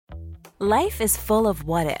Life is full of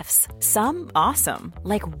what-ifs. Some awesome,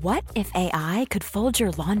 like what if AI could fold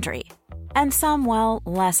your laundry? And some, well,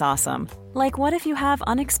 less awesome, like what if you have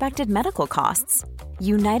unexpected medical costs?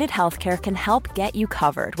 United Healthcare can help get you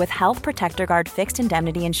covered with Health Protector Guard fixed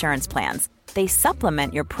indemnity insurance plans. They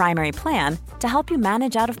supplement your primary plan to help you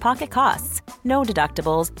manage out-of-pocket costs. No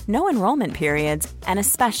deductibles, no enrollment periods, and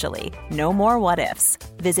especially no more what-ifs.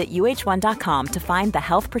 Visit uh1.com to find the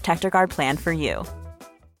Health Protector Guard plan for you.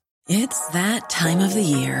 It's that time of the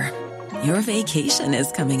year. Your vacation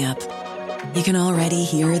is coming up. You can already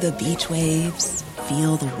hear the beach waves,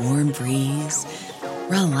 feel the warm breeze,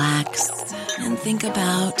 relax, and think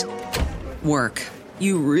about work.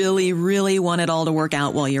 You really, really want it all to work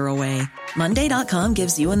out while you're away. Monday.com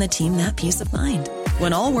gives you and the team that peace of mind.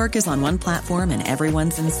 When all work is on one platform and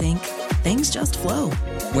everyone's in sync, things just flow.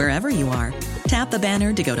 Wherever you are, tap the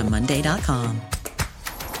banner to go to Monday.com.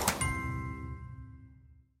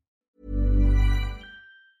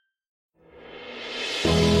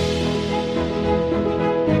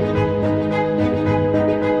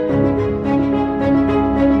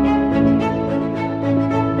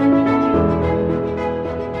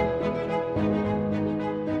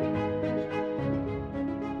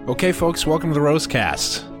 Okay, folks, welcome to the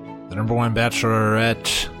Rosecast, the number one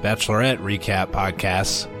Bachelorette recap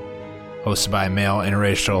podcast, hosted by a male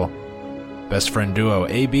interracial best friend duo,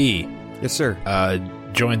 AB. Yes, sir.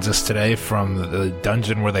 Joins us today from the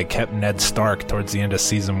dungeon where they kept Ned Stark towards the end of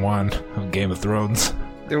season 1 of Game of Thrones.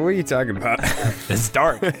 Dude, what are you talking about? It's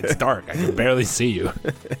dark. It's dark. I can barely see you.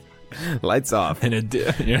 Lights off. You're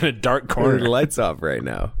in a dark corner. Lights off right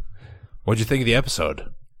now. What'd you think of the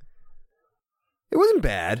episode? It wasn't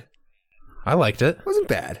bad. I liked it. It wasn't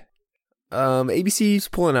bad. ABC's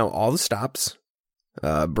pulling out all the stops.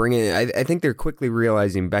 I think they're quickly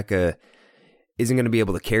realizing Becca isn't going to be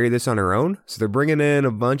able to carry this on her own, so they're bringing in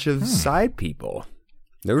a bunch of side people.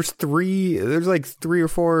 There's like 3 or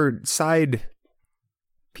 4 side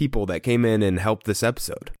people that came in and helped this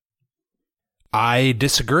episode. I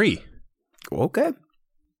disagree. Okay.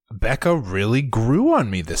 Becca really grew on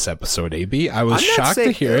me this episode, AB. I was shocked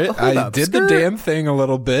to hear it. I did the damn thing a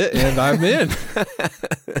little bit, and I'm in.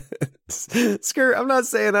 Skirt, I'm not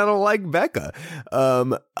saying I don't like Becca.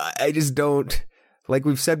 I just don't, like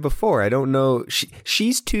we've said before, I don't know.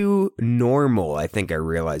 She's too normal, I think I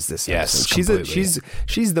realized this episode. Yes,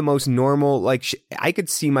 she's the most normal, like, I could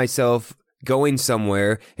see myself going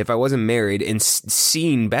somewhere if I wasn't married and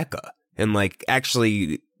seeing Becca and, like,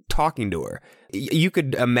 actually talking to her. You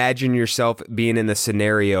could imagine yourself being in a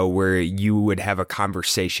scenario where you would have a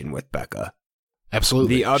conversation with Becca.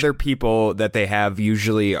 Absolutely. The other people that they have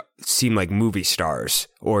usually seem like movie stars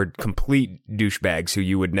or complete douchebags who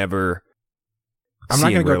you would never I'm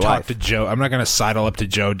not going to go talk to Joe. I'm not going to sidle up to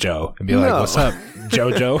JoJo and be like, what's up,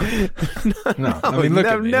 JoJo? No, I mean, look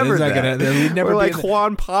at me. Never never or like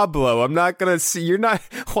Juan Pablo. I'm not going to see. You're not.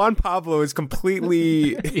 Juan Pablo is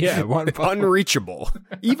completely unreachable.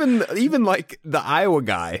 Even like the Iowa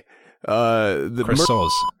guy. Chris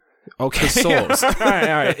Soules. Okay. Souls. all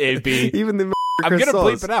right, AB. Even the I'm going to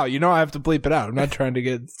bleep it out. You know I have to bleep it out. I'm not trying to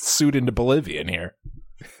get sued into Bolivian here.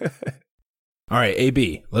 All right,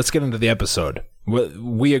 AB, let's get into the episode.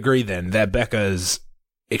 We agree then that Becca is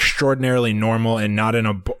extraordinarily normal and not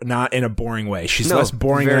in a boring way. She's less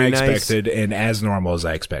boring than I expected and as normal as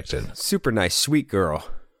I expected. Super nice, sweet girl.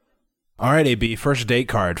 All right, AB, first date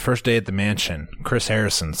card, first day at the mansion. Chris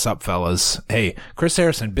Harrison, sup, fellas? Hey, Chris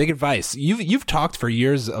Harrison, big advice. You've talked for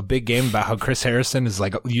years a big game about how Chris Harrison is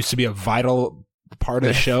like used to be a vital part of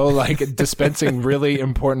the show, like dispensing really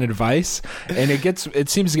important advice, and it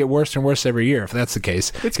seems to get worse and worse every year if that's the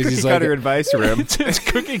case. It's cookie cutter advice for him. It's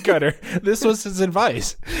cookie cutter. This was his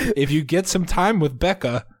advice. If you get some time with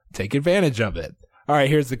Becca, take advantage of it. All right,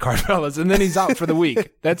 here's the card, fellas, and then he's out for the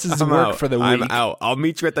week. That's his work for the week. I'm out. I'll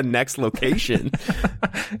meet you at the next location.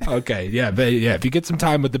 Okay, yeah, but yeah. If you get some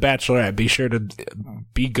time with the Bachelorette, be sure to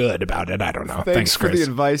be good about it. I don't know. Thanks for Chris. the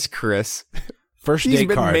advice, Chris. First date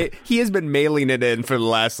card. He has been mailing it in for the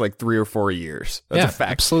last like 3 or 4 years. That's a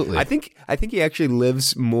fact. Absolutely. I think he actually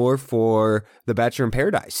lives more for The Bachelor in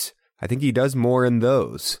Paradise. I think he does more in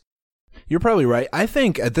those. You're probably right. I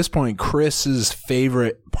think at this point, Chris's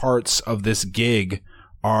favorite parts of this gig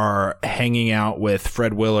are hanging out with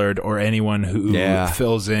Fred Willard or anyone who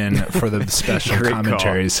fills in for the special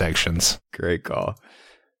commentary sections. Great call.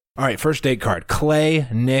 All right, first date card. Clay,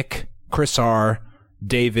 Nick, Chris R.,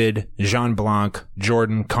 David, Jean Blanc,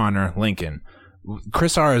 Jordan, Connor, Lincoln.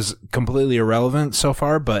 Chris R is completely irrelevant so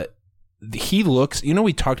far, but he looks,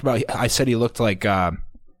 we talked about, I said he looked like, I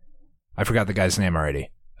forgot the guy's name already.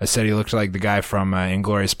 I said he looked like the guy from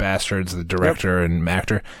Inglourious Bastards, the director and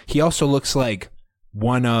actor. He also looks like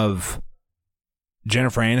one of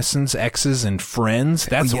Jennifer Aniston's exes and Friends.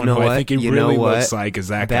 That's one who I think he really looks like is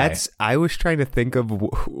that guy. I was trying to think of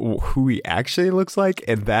who he actually looks like,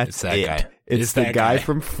 and that's that guy. It's the guy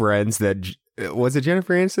from Friends that... Was it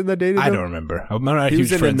Jennifer Aniston that dated him? I don't remember. I'm not a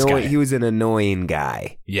huge Friends guy. He was an annoying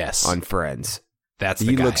guy. Yes. On Friends. That's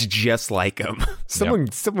the guy. He looks just like him.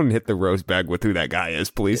 Someone hit the rose bag with who that guy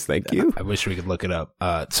is, please. Thank you. I wish we could look it up.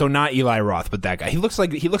 So not Eli Roth, but that guy. He looks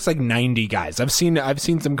like 90 guys. I've seen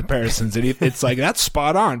some comparisons, and it's like that's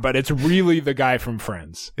spot on, but it's really the guy from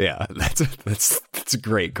Friends. Yeah, that's a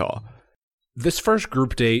great call. This first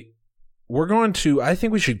group date, we're going to. I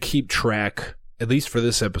think we should keep track, at least for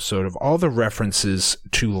this episode, of all the references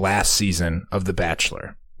to last season of The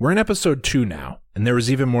Bachelor. We're in episode 2 now, and there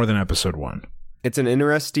was even more than episode 1. It's an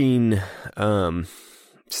interesting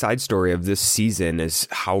side story of this season is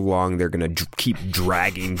how long they're going to keep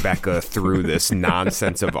dragging Becca through this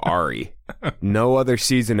nonsense of Ari. No other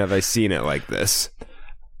season have I seen it like this.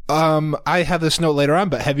 I have this note later on,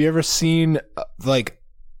 but have you ever seen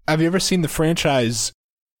the franchise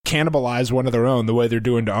cannibalize one of their own the way they're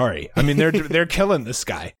doing to Ari? I mean, they're killing this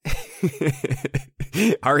guy.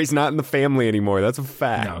 Ari's not in the family anymore. That's a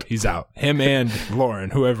fact. No, he's out. Him and Lauren,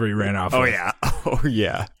 whoever he ran off. Oh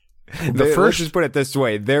yeah. Let's just put it this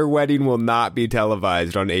way: their wedding will not be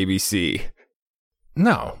televised on ABC.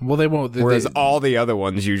 No, well they won't. Whereas all the other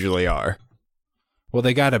ones usually are. Well,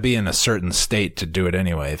 they got to be in a certain state to do it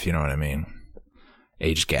anyway, if you know what I mean.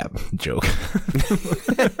 Age gap joke.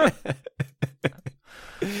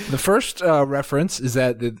 The first reference is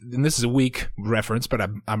that, and this is a weak reference, but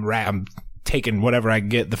I'm taking whatever I can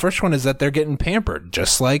get. The first one is that they're getting pampered,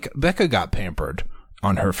 just like Becca got pampered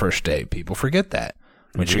on her first date. People forget that.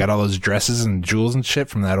 When she got all those dresses and jewels and shit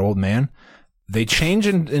from that old man. They change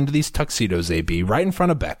into these tuxedos, AB, right in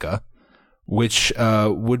front of Becca, which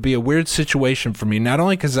would be a weird situation for me, not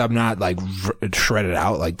only because I'm not like shredded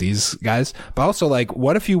out like these guys, but also like,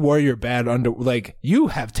 what if you wore your bad like you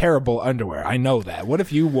have terrible underwear? I know that. What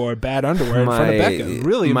if you wore bad underwear in front of Becca?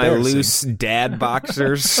 Really my embarrassing. loose dad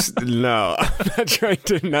boxers? No,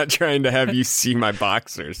 I'm not trying to have you see my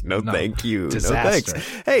boxers. No, thank you. Disaster. No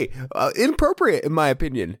thanks. Hey, inappropriate in my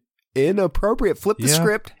opinion. Inappropriate. Flip the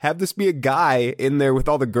script. Have this be a guy in there with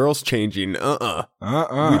all the girls changing.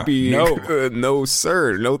 We'd be no,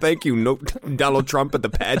 sir. No, thank you. No, Donald Trump at the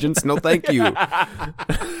pageants. No, thank you.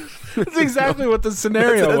 That's exactly what the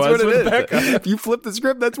scenario was. What it with is. Becca. If you flip the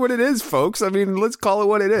script, that's what it is, folks. I mean, let's call it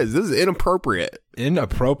what it is. This is inappropriate.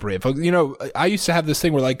 Inappropriate, folks. You know, I used to have this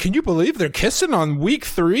thing where, like, can you believe they're kissing on week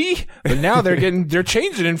 3? But now they're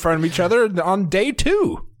changing in front of each other on day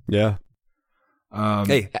 2. Yeah.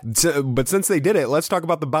 But since they did it, let's talk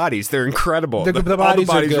about the bodies. They're incredible. The bodies all the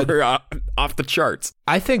bodies are good. are off the charts.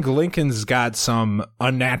 I think Lincoln's got some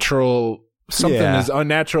unnatural. Something is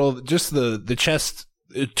unnatural. Just the chest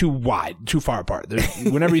too wide, too far apart.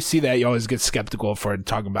 Whenever you see that, you always get skeptical for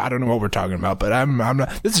talking about. I don't know what we're talking about, but I'm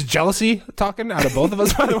not. This is jealousy talking out of both of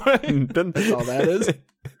us, by the way. That's all that is.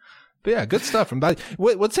 But yeah, good stuff.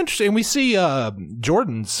 What's interesting, we see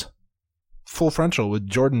Jordan's full frontal with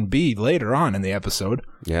Jordan B later on in the episode.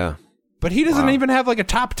 Yeah. But he doesn't even have like a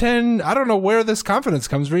top 10. I don't know where this confidence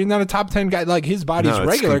comes from. He's not a top 10 guy. Like his body's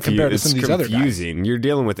regular compared to some of these other guys. You're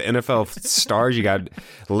dealing with NFL stars. You got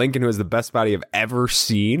Lincoln, who has the best body I've ever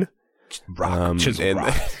seen. Chisel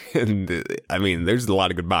rock. And I mean, there's a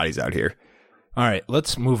lot of good bodies out here. All right,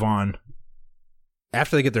 let's move on.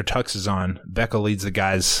 After they get their tuxes on, Becca leads the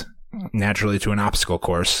guys naturally to an obstacle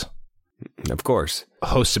course. Of course.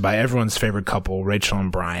 Hosted by everyone's favorite couple, Rachel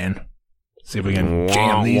and Brian. See if we can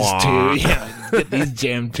jam these two. Yeah, get these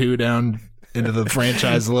jammed two down into the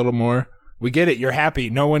franchise a little more. We get it. You're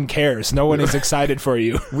happy. No one cares. No one is excited for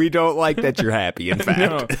you. We don't like that you're happy, in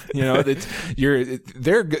fact. No,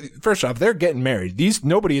 first off, they're getting married.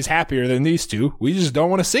 Nobody is happier than these two. We just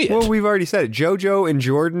don't want to see it. Well, we've already said it. JoJo and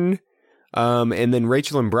Jordan, and then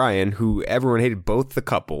Rachel and Brian, who everyone hated, both the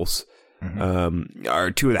couples.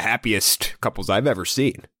 Are two of the happiest couples I've ever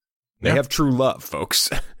seen. They have true love,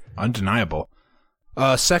 folks. Undeniable.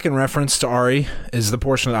 Second reference to Ari is the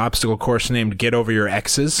portion of the obstacle course named Get Over Your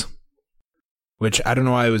Exes, which I don't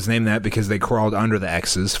know why it was named that, because they crawled under the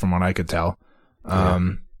X's from what I could tell.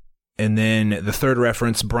 And And then the third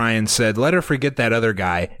reference, Brian said, let her forget that other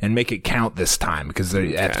guy and make it count this time. Because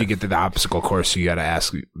after you get to the obstacle course, you got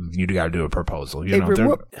to do a proposal. You know, Brim,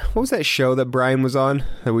 what was that show that Brian was on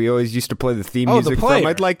that we always used to play the theme music from?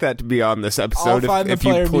 I'd like that to be on this episode. I'll find the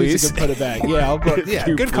player music and put it back. Yeah, I'll put,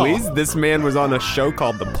 good call. Please. This man was on a show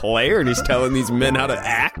called The Player, and he's telling these men how to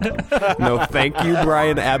act. No, thank you,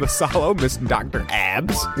 Brian Abasolo, Miss Dr.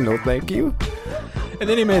 Abs. No, thank you. And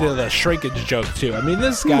then he made a shrinkage joke, too. I mean,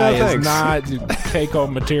 this guy is not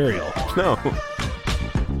take-home material. No.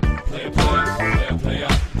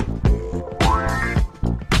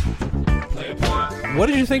 What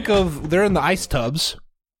did you think of, they're in the ice tubs.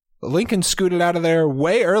 Lincoln scooted out of there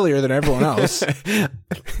way earlier than everyone else.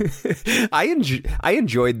 I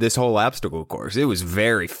enjoyed this whole obstacle course. It was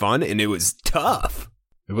very fun, and it was tough.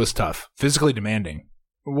 It was tough. Physically demanding.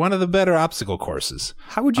 One of the better obstacle courses.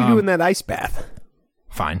 How would you do in that ice bath?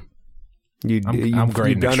 Fine. I'm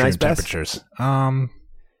great in extreme temperatures.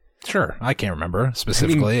 Sure. I can't remember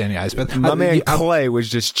specifically any ice bath. My man Clay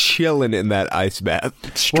was just chilling in that ice bath.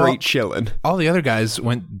 Straight chilling. All the other guys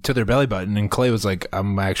went to their belly button, and Clay was like,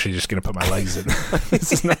 I'm actually just going to put my legs in.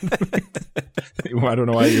 I don't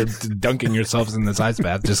know why you're dunking yourselves in this ice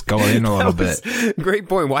bath. Just go in a little bit. Great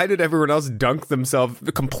point. Why did everyone else dunk themselves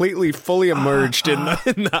completely fully immersed in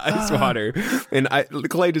the ice water? And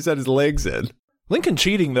Clay just had his legs in. Lincoln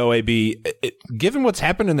cheating, though, AB, given what's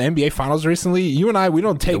happened in the NBA Finals recently, you and I, we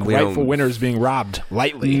don't take rightful winners being robbed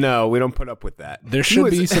lightly. No, we don't put up with that. There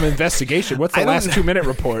should be some investigation. What's the last 2-minute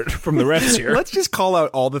report from the refs here? Let's just call out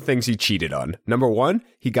all the things he cheated on. Number one,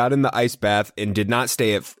 he got in the ice bath and did not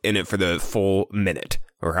stay in it for the full minute.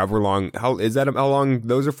 Or however long. How long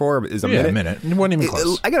those are for? Is a minute? A minute. It wasn't even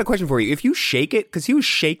close. I got a question for you. If you shake it, because he was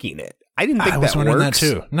shaking it. I didn't think that works. I was wondering that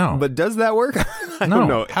too. No. But does that work? I don't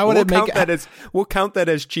know. How would we'll count that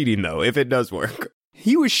as cheating, though, if it does work.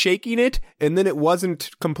 He was shaking it, and then it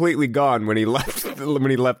wasn't completely gone when he left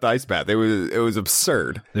the ice bath. It was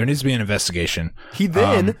absurd. There needs to be an investigation. He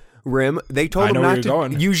then, they told him not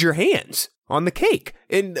to use your hands on the cake.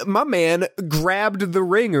 And my man grabbed the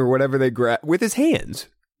ring or whatever they grabbed with his hands.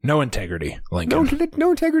 No integrity, Lincoln.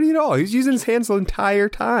 No integrity at all. He was using his hands the entire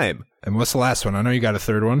time. And what's the last one? I know you got a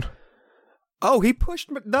third one. Oh, he pushed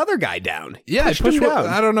the other guy down. Yeah, he pushed him down.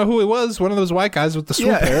 I don't know who he was. One of those white guys with the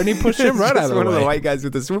swoop hair, and he pushed him right out of the way. One of the white guys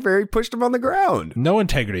with the swoop hair, he pushed him on the ground. No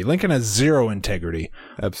integrity. Lincoln has zero integrity.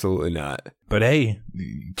 Absolutely not. But hey,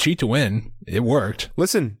 cheat to win. It worked.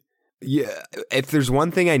 Listen, if there's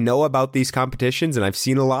one thing I know about these competitions, and I've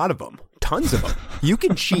seen a lot of them, tons of them, you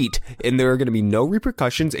can cheat, and there are going to be no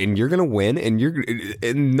repercussions, and you're going to win,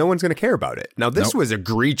 and no one's going to care about it. Now, this was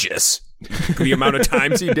egregious. The amount of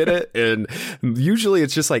times he did it, and usually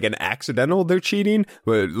it's just like an accidental they're cheating,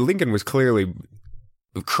 but Lincoln was clearly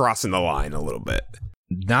crossing the line a little bit.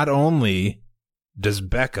 Not only does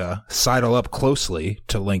Becca sidle up closely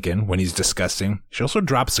to Lincoln when he's disgusting, she also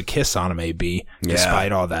drops a kiss on him, AB,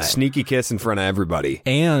 despite all that. Sneaky kiss in front of everybody.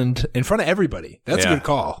 And in front of everybody. That's a good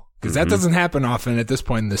call. Because that doesn't happen often at this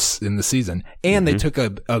point in the season. And they took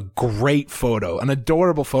a great photo, an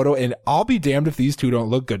adorable photo, and I'll be damned if these two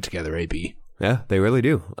don't look good together, AB. Yeah, they really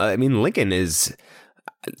do. I mean, Lincoln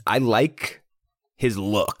I like his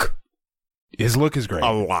look. His look is great.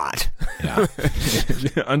 A lot. Yeah.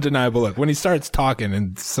 Undeniable look. When he starts talking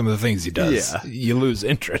and some of the things he does, you lose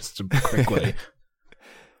interest quickly.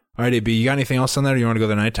 All right, AB, you got anything else on that, or you want to go to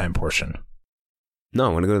the nighttime portion? No, I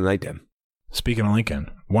want to go to the nighttime. Speaking of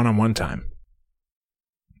Lincoln, one-on-one time.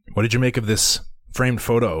 What did you make of this framed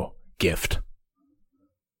photo gift?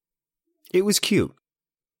 It was cute.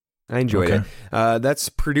 I enjoyed it. That's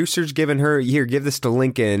producers giving her, here, give this to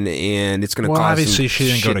Lincoln, and it's going to cause obviously she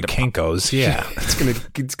didn't go to Kinko's. Yeah. It's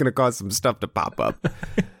going to cause some stuff to pop up.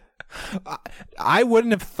 I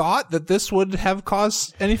wouldn't have thought that this would have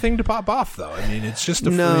caused anything to pop off, though. I mean, it's just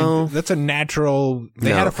that's a natural,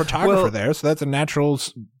 they had a photographer there, so that's a natural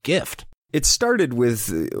gift. It started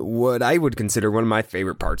with what I would consider one of my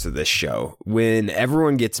favorite parts of this show, when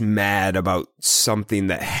everyone gets mad about something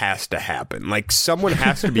that has to happen. Like, someone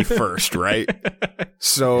has to be first, right?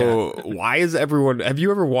 So why is everyone... Have you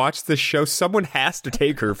ever watched this show? Someone has to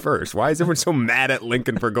take her first. Why is everyone so mad at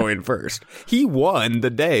Lincoln for going first? He won the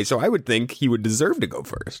day, so I would think he would deserve to go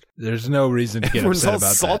first. There's no reason to get upset about that.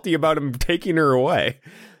 Everyone's all salty about him taking her away.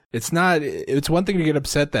 It's one thing to get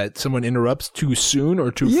upset that someone interrupts too soon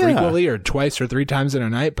or too frequently or twice or 3 times in a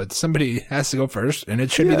night, but somebody has to go first, and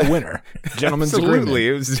it should be the winner. Gentlemen's Absolutely.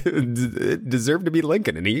 It deserved to be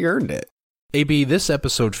Lincoln, and he earned it. AB, this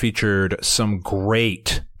episode featured some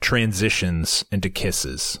great transitions into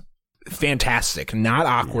kisses. fantastic, not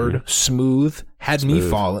awkward, smooth, had me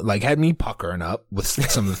falling, like had me puckering up with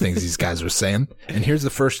some of the things these guys were saying. And here's the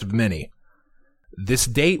first of many. This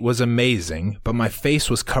date was amazing, but my face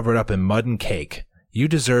was covered up in mud and cake. You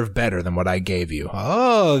deserve better than what I gave you.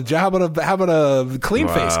 Oh, how about a clean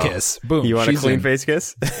face kiss? Boom. You want a clean face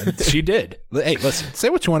kiss? She did. Hey, listen, say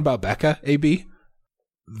what you want about Becca, AB.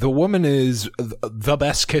 The woman is the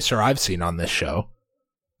best kisser I've seen on this show.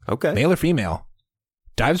 Okay. Male or female.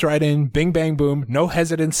 Dives right in, bing, bang, boom, no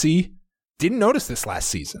hesitancy. Didn't notice this last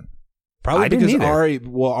season. Probably because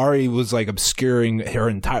Ari was like obscuring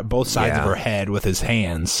her both sides of her head with his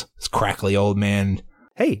hands. This crackly old man.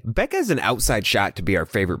 Hey, Becca's an outside shot to be our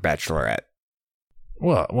favorite Bachelorette.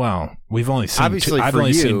 Well, we've only seen obviously I've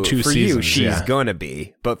only seen 2 seasons. She's gonna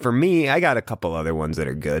be, but for me, I got a couple other ones that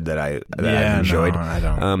are good that I've enjoyed. No, I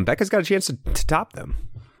don't. Becca's got a chance to top them.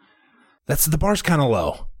 The bar's kind of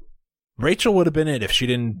low. Rachel would have been it if she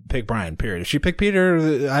didn't pick Brian, period. If she picked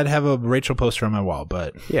Peter, I'd have a Rachel poster on my wall,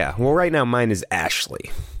 but... Yeah, well, right now mine is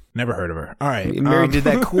Ashley. Never heard of her. All right. Married to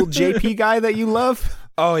that cool JP guy that you love?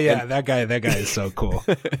 Oh, yeah, that guy is so cool.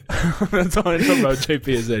 That's all I know about JP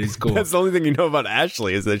is that he's cool. That's the only thing you know about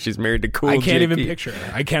Ashley is that she's married to cool JP. I can't even picture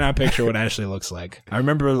her. I cannot picture what Ashley looks like. I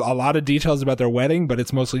remember a lot of details about their wedding, but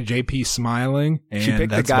it's mostly JP smiling. And she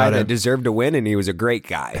picked the guy that deserved to win, and he was a great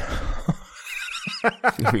guy.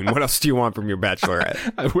 I mean, what else do you want from your Bachelorette?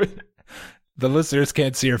 The listeners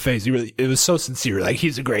can't see her face. It was so sincere. Like,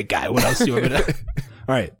 he's a great guy. What else do you want me to...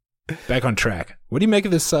 All right. Back on track. What do you make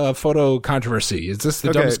of this photo controversy? Is this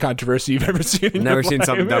the dumbest controversy you've ever seen in Never your seen life?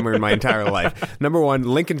 something dumber in my entire life. Number one,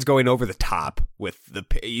 Lincoln's going over the top with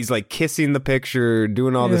he's like kissing the picture,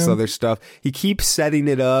 doing all this other stuff. He keeps setting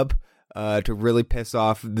it up to really piss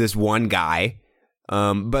off this one guy.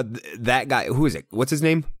 But that guy, who is it? What's his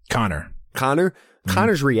name? Connor. Mm-hmm.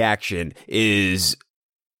 Connor's reaction is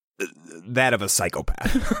that of a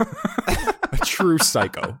psychopath. A true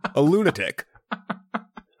psycho. A lunatic.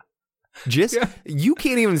 You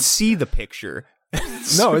can't even see the picture.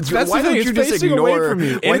 No, that's the thing. It's facing away from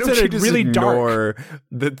you. Why don't you just really ignore dark.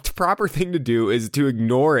 The proper thing to do is to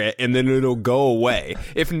ignore it, and then it'll go away.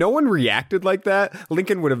 If no one reacted like that,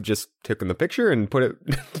 Lincoln would have just taken the picture and put it.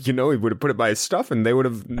 He would have put it by his stuff, and they would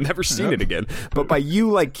have never seen it again. But by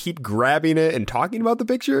you keep grabbing it and talking about the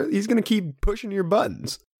picture, he's gonna keep pushing your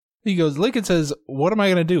buttons. He goes. Lincoln says, "What am I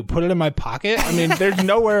gonna do? Put it in my pocket? I mean, there's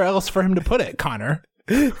nowhere else for him to put it, Connor."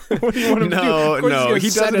 What do you want him to do? No, he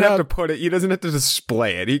doesn't have to put it. He doesn't have to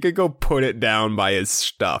display it. He could go put it down by his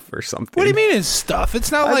stuff or something. What do you mean his stuff?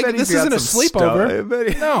 It's not like this isn't a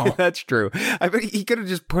sleepover. No, that's true. I bet he could have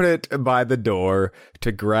just put it by the door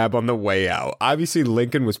to grab on the way out. Obviously,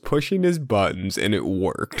 Lincoln was pushing his buttons, and it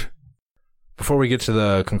worked. Before we get to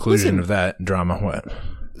the conclusion of that drama, what?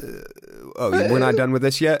 We're not done with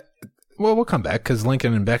this yet? Well, we'll come back because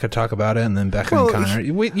Lincoln and Becca talk about it, and then Becca and Connor.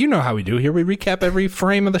 You know how we do here. We recap every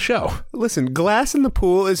frame of the show. Listen, glass in the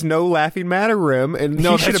pool is no laughing matter, Rim, and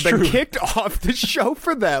he should have been kicked off the show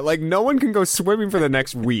for that. No one can go swimming for the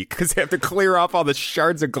next week because they have to clear off all the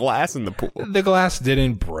shards of glass in the pool. The glass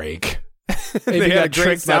didn't break. They got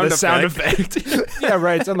tricked by the sound effect. Yeah,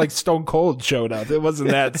 right. It sounded like Stone Cold showed up. It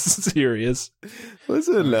wasn't that serious.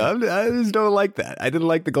 Listen, I just don't like that. I didn't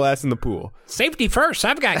like the glass in the pool. Safety first.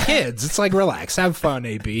 I've got kids. It's like, relax. Have fun,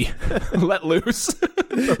 AB. Let loose.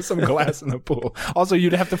 Throw some glass in the pool. Also,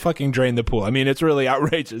 you'd have to fucking drain the pool. I mean, it's really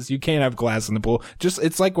outrageous. You can't have glass in the pool.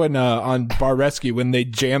 It's like when on Bar Rescue, when they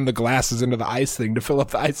jam the glasses into the ice thing to fill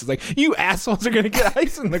up the ice. It's like, you assholes are going to get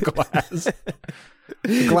ice in the glass.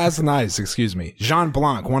 Glass and ice, excuse me. Jean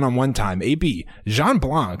Blanc, one-on-one time. AB, Jean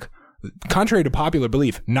Blanc, contrary to popular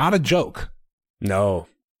belief, not a joke. No.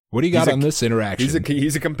 What do you got on this interaction?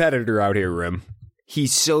 He's a competitor out here, Rim.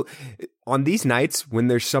 He's so... On these nights, when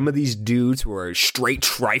there's some of these dudes who are straight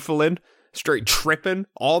trifling, straight tripping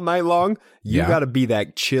all night long, you got to be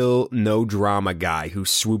that chill, no drama guy who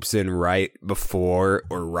swoops in right before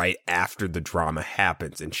or right after the drama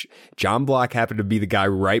happens. And John Block happened to be the guy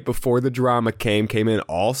right before the drama came in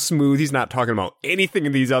all smooth. He's not talking about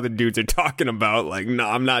anything these other dudes are talking about. No,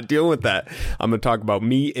 I'm not dealing with that. I'm going to talk about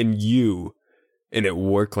me and you. And it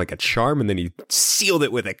worked like a charm, and then he sealed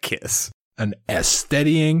it with a kiss. An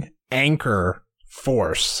steadying anchor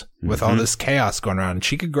force with all this chaos going around. And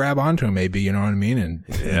she could grab onto him, maybe, you know what I mean? And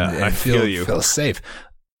I feel safe.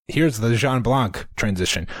 Here's the Jean Blanc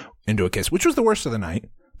transition into a kiss, which was the worst of the night,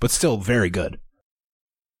 but still very good.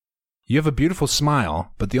 You have a beautiful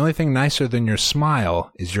smile, but the only thing nicer than your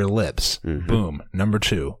smile is your lips. Boom. Number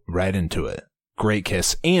 2, right into it. Great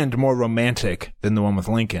kiss, and more romantic than the one with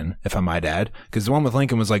Lincoln, if I might add, because the one with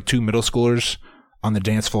Lincoln was like 2 middle schoolers on the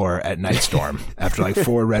dance floor at Nightstorm after like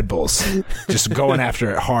 4 Red Bulls, just going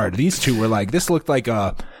after it hard. These two were like, this looked like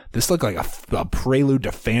a prelude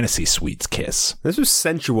to Fantasy Suites kiss. This was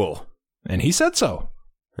sensual. And he said so.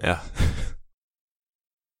 Yeah.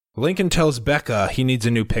 Lincoln tells Becca he needs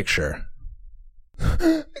a new picture.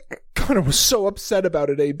 Connor was so upset about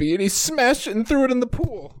it, AB, and he smashed it and threw it in the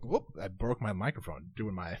pool. Whoop, I broke my microphone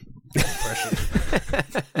doing my impression.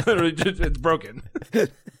 Literally, it's broken.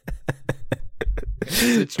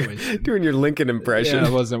 Situation. Doing your Lincoln impression. Yeah,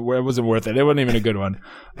 it wasn't worth it. It wasn't even a good one.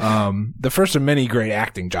 The first of many great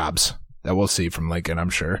acting jobs that we'll see from Lincoln,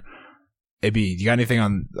 I'm sure. AB, you got anything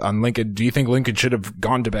on Lincoln? Do you think Lincoln should have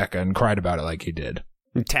gone to Becca and cried about it like he did?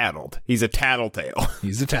 Tattled. He's a tattletale.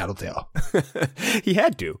 He's a tattletale. He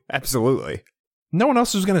had to. Absolutely. No one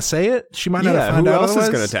else was going to say it. She might not have found out. Who else otherwise.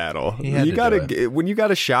 is going to tattle? You gotta, when you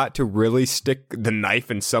got a shot to really stick the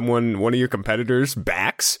knife in one of your competitors'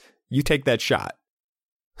 backs, you take that shot.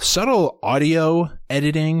 Subtle audio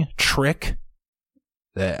editing trick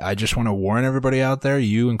that I just want to warn everybody out there,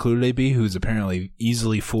 you included, AB, who's apparently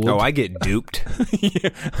easily fooled. Oh, I get duped. Yeah.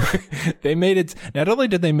 They made it. Not only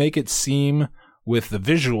did they make it seem with the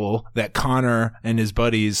visual that Connor and his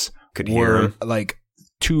buddies were like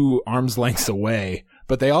 2 arms lengths away,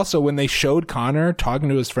 but they also, when they showed Connor talking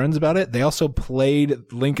to his friends about it, they also played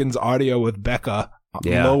Lincoln's audio with Becca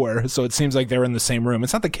lower, so it seems like they're in the same room.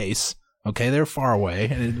 It's not the case. Okay, they're far away,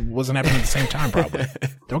 and it wasn't happening at the same time, probably.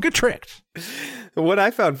 Don't get tricked. What I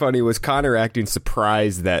found funny was Connor acting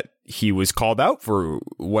surprised that he was called out for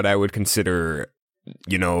what I would consider,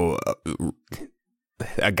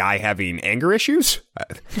 a guy having anger issues. I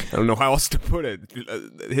don't know how else to put it.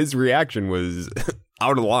 His reaction was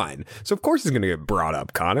out of line. So, of course, he's going to get brought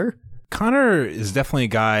up, Connor. Connor is definitely a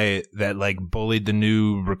guy that, like, bullied the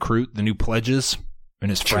new recruit, the new pledges in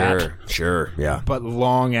his frat. Sure, yeah. But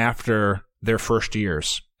long after their first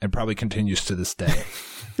years, and probably continues to this day.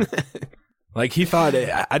 Like, he thought,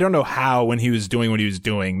 I don't know how, when he was doing what he was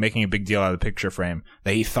doing, making a big deal out of the picture frame,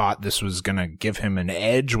 that he thought this was going to give him an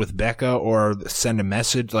edge with Becca or send a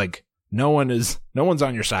message. Like, no one's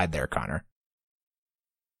on your side there, Connor.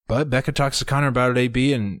 But Becca talks to Connor about it,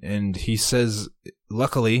 AB, and he says,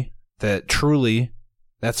 luckily, that truly,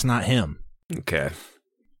 that's not him. Okay.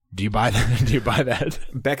 Do you buy that? Do you buy that?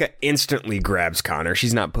 Becca instantly grabs Connor.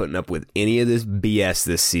 She's not putting up with any of this BS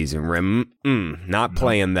this season, Rim. Not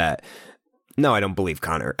playing that. No, I don't believe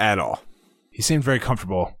Connor at all. He seemed very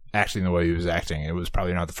comfortable acting the way he was acting. It was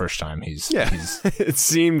probably not the first time he's It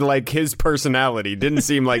seemed like his personality didn't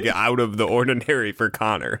seem like out of the ordinary for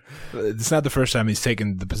Connor. It's not the first time he's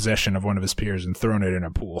taken the possession of one of his peers and thrown it in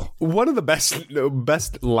a pool. One of the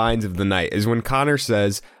best lines of the night is when Connor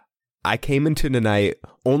says, I came into the night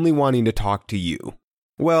only wanting to talk to you.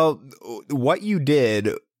 Well, what you did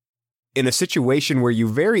in a situation where you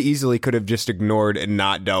very easily could have just ignored and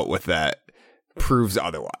not dealt with that proves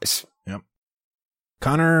otherwise. Yep.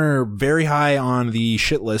 Connor, very high on the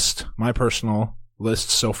shit list, my personal list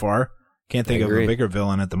so far. Can't think of a bigger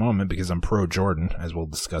villain at the moment because I'm pro Jordan, as we'll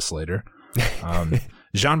discuss later.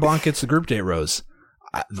 Jean Blanc gets the group date rose.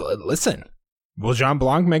 Listen, will Jean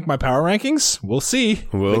Blanc make my power rankings? We'll see.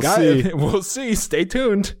 We'll see. Stay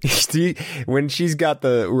tuned. When she's got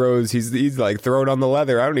the rose, he's like, throw it on the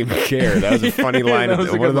leather. I don't even care. That was a funny line. One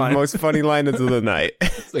of the most funny lines of the night.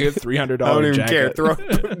 It's like a $300 I don't even jacket. care.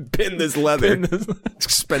 Pin this leather.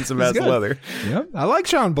 Expensive ass leather. Yep. I like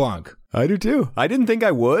Jean Blanc. I do too. I didn't think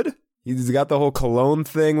I would. He's got the whole cologne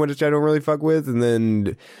thing, which I don't really fuck with, and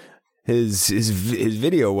then his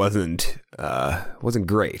video wasn't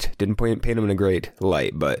great. Didn't paint him in a great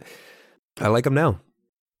light, but I like him now.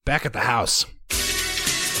 Back at the house.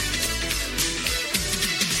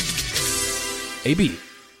 AB,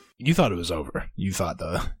 you thought it was over. You thought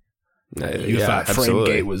thought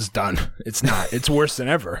Framegate was done. It's not. It's worse than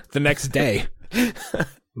ever. The next day,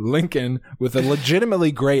 Lincoln with a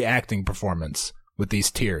legitimately great acting performance with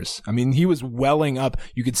these tears. I mean, he was welling up.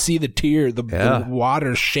 You could see the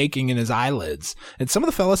water shaking in his eyelids. And some of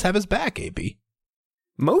the fellas have his back, AB.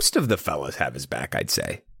 Most of the fellas have his back, I'd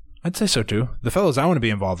say. I'd say so, too. The fellas I want to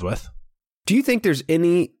be involved with. Do you think there's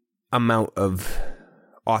any amount of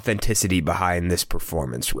authenticity behind this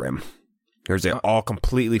performance, Rim? Or is it all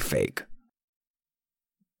completely fake?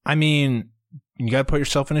 I mean, you got to put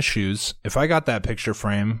yourself in his shoes. If I got that picture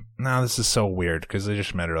frame, this is so weird because I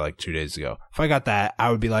just met her like 2 days ago. If I got that, I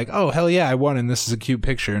would be like, oh, hell yeah, I won and this is a cute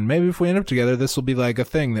picture. And maybe if we end up together, this will be like a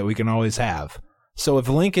thing that we can always have. So if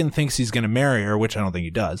Lincoln thinks he's going to marry her, which I don't think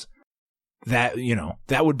he does, that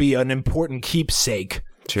would be an important keepsake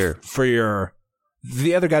for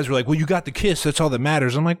the other guys were like, well, you got the kiss. That's all that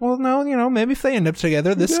matters. I'm like, well, no, maybe if they end up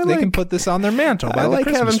together, they can put this on their mantle by the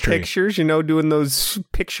Christmas having tree. Pictures, doing those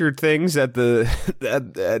pictured things at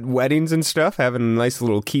at weddings and stuff, having a nice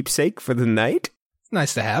little keepsake for the night.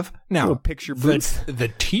 Nice to have. Now, little picture booth. The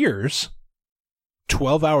tears,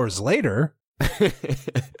 12 hours later,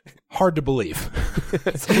 hard to believe.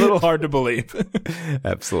 It's a little hard to believe.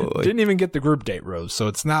 Absolutely. Didn't even get the group date rose, so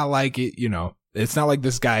it's not like it, it's not like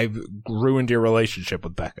this guy ruined your relationship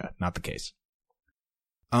with Becca. Not the case.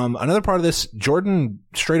 Another part of this, Jordan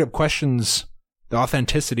straight up questions the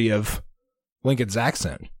authenticity of Lincoln's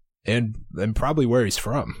accent and probably where he's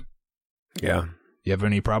from. Yeah. You have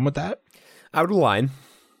any problem with that? Out of line.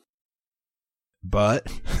 But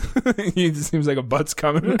it seems like a but's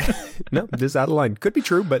coming. No, this is out of line. Could be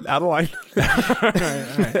true, but out of line. All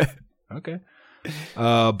right. Okay.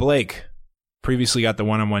 Blake previously got the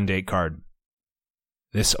one-on-one date card.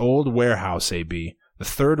 This old warehouse, AB, the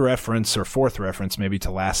third reference or fourth reference maybe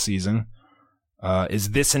to last season, is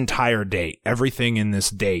this entire date. Everything in this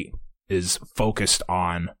date is focused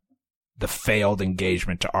on the failed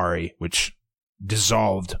engagement to Ari, which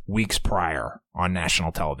dissolved weeks prior on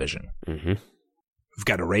national television. Mm-hmm. We've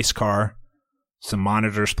got a race car, some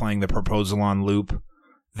monitors playing the proposal on loop,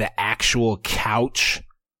 the actual couch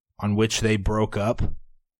on which they broke up,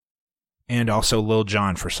 and also Lil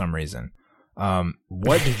Jon for some reason.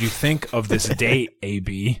 What did you think of this date,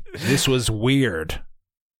 AB? This was weird.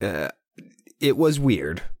 It was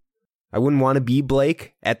weird. I wouldn't want to be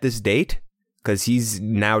Blake at this date because he's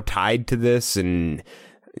now tied to this, and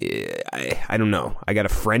I don't know. I got a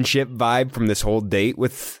friendship vibe from this whole date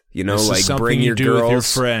with, like bring your girls, with your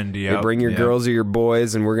friend. Yep. Bring your girls or your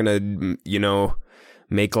boys, and we're gonna,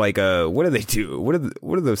 make like a, what do they do?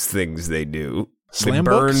 What are those things they do? Slam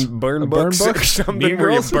books? burn books book? or something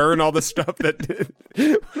where you burn all the stuff that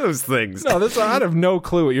those things. No, I have no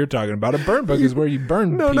clue what you're talking about. A burn book is where you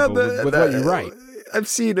burn people with what you write. I've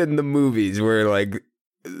seen it in the movies where like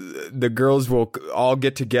the girls will all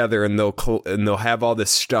get together and they'll have all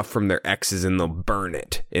this stuff from their exes and they'll burn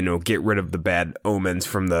it and it'll get rid of the bad omens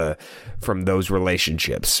from those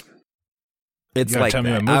relationships. It's like that.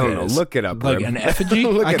 I don't know. Look it up. Like Rem. an effigy.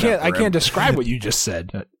 I Rem. can't describe what you just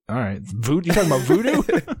said. All right, voodoo. You talking about voodoo?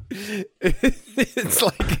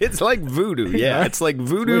 It's like voodoo. Yeah, it's like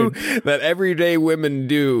voodoo that everyday women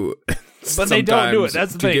do. But they don't do it.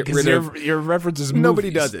 That's the thing. Because your reference is movies. Nobody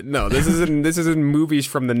does it. No, this isn't movies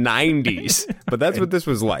from the 90s. But that's what this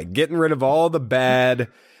was like. Getting rid of all the bad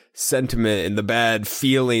sentiment and the bad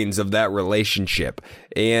feelings of that relationship.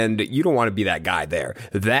 And you don't want to be that guy there.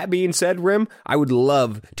 That being said, Rim, I would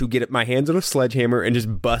love to get my hands on a sledgehammer and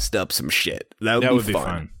just bust up some shit. That would be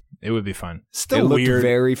fun. It would be fun. Still weird. Looked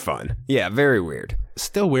very fun. Yeah, very weird.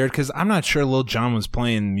 Still weird because I'm not sure Lil Jon was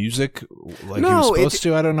playing music like he was supposed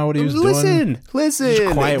to. I don't know what he was doing.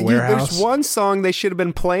 Listen. Quiet Warehouse. There's one song they should have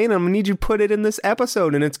been playing. I'm gonna need you to put it in this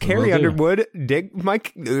episode, and it's Carrie Underwood. Dig my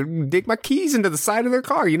keys into the side of their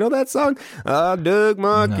car. You know that song? I dug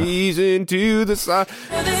my keys into the side.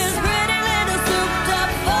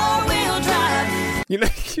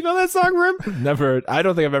 You know that song, Rim? Never. I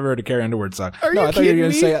don't think I've ever heard a Carrie Underwood song. I thought you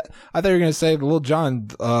were gonna say Lil Jon,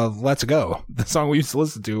 "Let's Go," the song we used to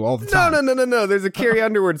listen to all the time. No. There's a Carrie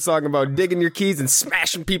Underwood song about digging your keys and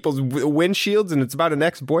smashing people's windshields, and it's about an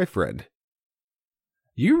ex-boyfriend.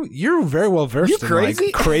 You're very well versed in like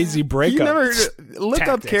crazy breakup. You never look tactics.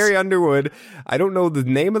 up Carrie Underwood. I don't know the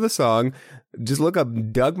name of the song. Just look up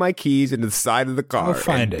 "Dug My Keys into the Side of the Car." I'll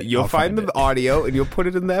find it. You'll find the audio, and you'll put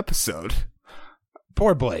it in the episode.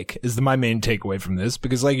 Poor Blake is my main takeaway from this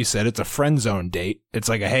because, like you said, it's a friend zone date. It's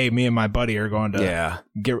like hey, me and my buddy are going to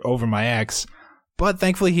get over my ex. But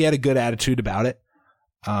thankfully, he had a good attitude about it.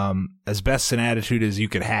 As best an attitude as you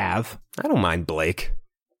could have. I don't mind Blake.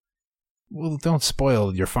 Well, don't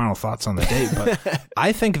spoil your final thoughts on the date, but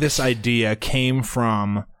I think this idea came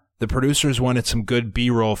from the producers wanted some good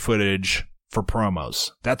B-roll footage for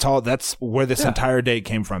promos. That's all. That's where this entire date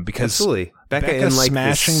came from because absolutely. Becca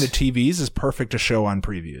smashing the TVs is perfect to show on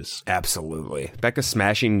previews. Absolutely. Becca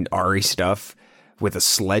smashing Ari stuff with a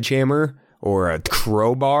sledgehammer or a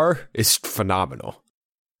crowbar is phenomenal.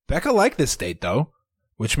 Becca liked this date though,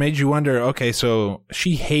 which made you wonder, okay, so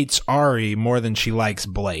she hates Ari more than she likes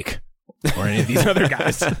Blake. Or any of these other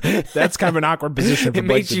guys. That's kind of an awkward position for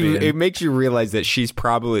Blake to be in. It makes you realize that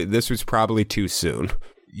this was probably too soon.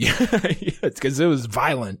 Yeah, it's because it was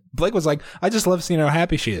violent. Blake was like, I just love seeing how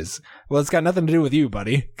happy she is. Well, it's got nothing to do with you,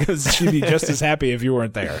 buddy, because she'd be just as happy if you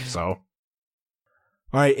weren't there. So, all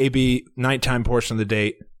right, AB, nighttime portion of the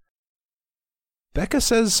date. Becca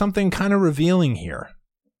says something kind of revealing here.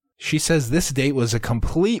 She says this date was a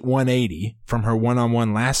complete 180 from her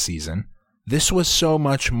one-on-one last season. This was so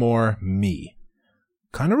much more me.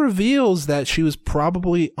 Kind of reveals that she was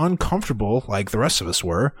probably uncomfortable, like the rest of us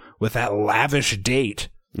were, with that lavish date.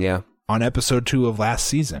 Yeah. On episode 2 of last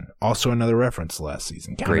season. Also another reference to last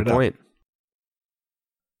season. Count Great it up. point.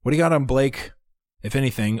 What do you got on Blake, if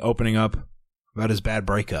anything, opening up about his bad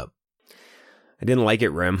breakup? I didn't like it,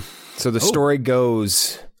 Rim. So the story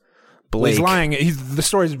goes... Blake. Well, he's lying. The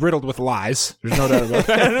story's riddled with lies. There's no doubt about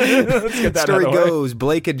that. Let's get that story out of the way. goes,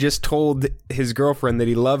 Blake had just told his girlfriend that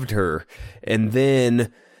he loved her. And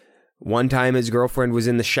then one time his girlfriend was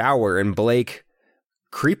in the shower and Blake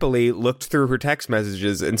creepily looked through her text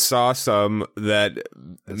messages and saw some that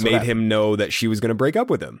made him know that she was going to break up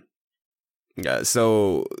with him.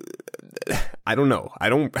 So I don't know. I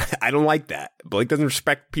don't like that. Blake doesn't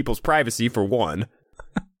respect people's privacy, for one.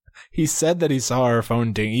 He said that he saw her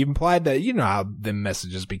phone ding. He implied that, you know how the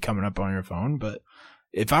messages be coming up on your phone. But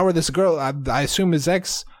if I were this girl, I assume his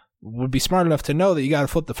ex would be smart enough to know that you got to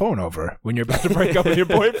flip the phone over when you're about to break up with your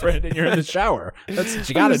boyfriend and you're in the shower. That's what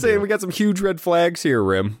you got to do. Saying we got some huge red flags here,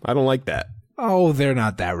 Rim. I don't like that. Oh, they're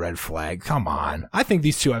not that red flag. Come on. I think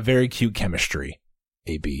these two have very cute chemistry,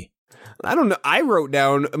 AB. I don't know. I wrote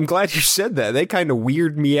down, I'm glad you said that. They kind of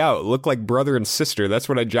weird me out. Look like brother and sister. That's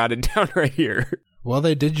what I jotted down right here. Well,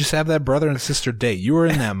 they did just have that brother and sister date. You were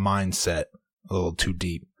in that mindset a little too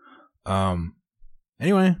deep.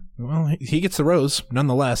 Anyway, well, he gets the rose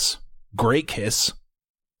nonetheless. Great kiss.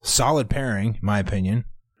 Solid pairing, in my opinion.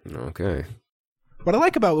 Okay. What I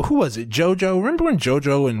like about, who was it? JoJo? Remember when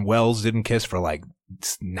JoJo and Wells didn't kiss for like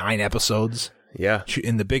 9 episodes? Yeah.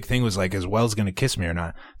 And the big thing was like, is Wells going to kiss me or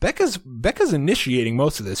not? Becca's initiating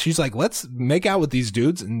most of this. She's like, let's make out with these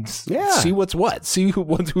dudes and see what's what. See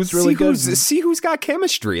who's really good. See who's got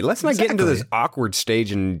chemistry. Let's not get into this awkward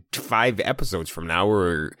stage in 5 episodes from now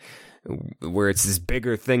where it's this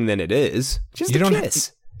bigger thing than it is. Just a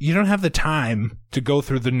kiss. You don't have the time to go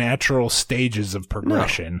through the natural stages of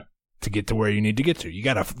progression to get to where you need to get to. You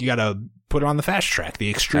gotta put it on the fast track, the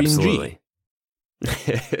extreme Absolutely.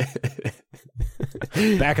 G.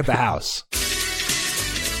 Back at the house.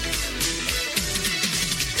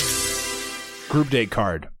 Group date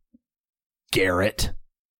card. Garrett.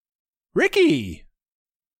 Ricky.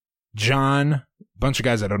 John. Bunch of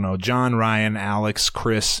guys I don't know. John, Ryan, Alex,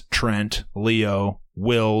 Chris, Trent, Leo,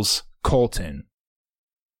 Wills, Colton.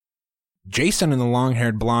 Jason and the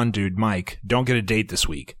long-haired blonde dude, Mike, don't get a date this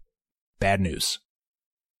week. Bad news.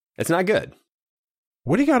 It's not good.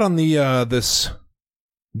 What do you got on the this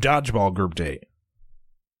dodgeball group date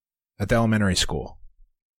at the elementary school?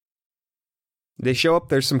 They show up,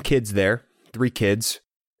 there's some kids there, 3 kids.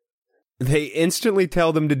 They instantly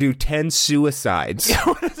tell them to do 10 suicides.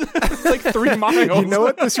 It's like 3 miles. You know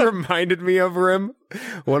what this reminded me of, Rim?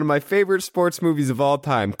 One of my favorite sports movies of all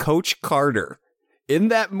time, Coach Carter. In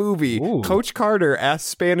that movie, Coach Carter asked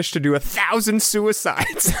Spanish to do 1,000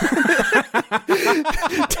 suicides.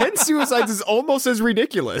 10 suicides is almost as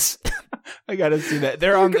ridiculous. I gotta see that.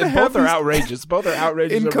 Both are outrageous. Both are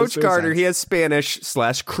outrageous. In Coach Carter, he has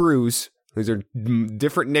Spanish/Cruz. These are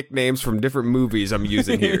different nicknames from different movies I'm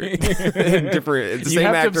using here. It's the same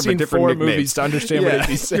actor, but different 4 nicknames. movies to understand what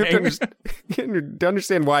he's saying. To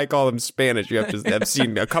understand why I call them Spanish, you have to have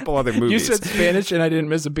seen a couple other movies. You said Spanish, and I didn't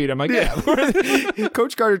miss a beat. I'm like, yeah.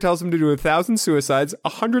 Coach Carter tells him to do 1,000 suicides,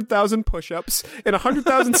 100,000 push-ups, and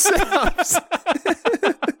 100,000 sit-ups.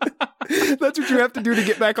 That's what you have to do to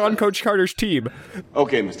get back on Coach Carter's team.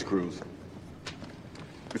 Okay, Mr. Cruz.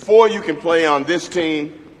 Before you can play on this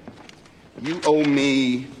team, you owe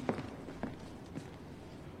me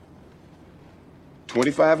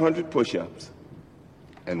 2,500 push-ups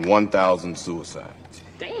and 1,000 suicides.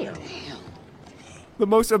 Damn. The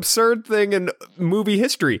most absurd thing in movie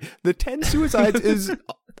history. The 10 suicides is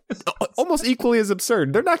almost equally as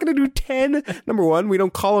absurd. They're not going to do 10. Number one, we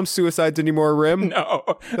don't call them suicides anymore, Rim. No.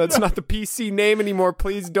 That's not the PC name anymore.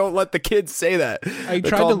 Please don't let the kids say that. I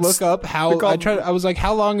tried to look up how... I was like,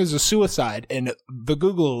 how long is a suicide? And the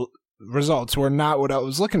Google results were not what I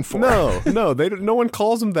was looking for. No, no one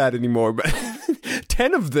calls them that anymore. But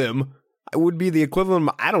 10 of them would be the equivalent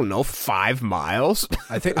of, I don't know, 5 miles.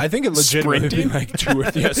 I think it legitimately would be like 2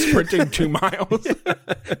 or sprinting 2 miles.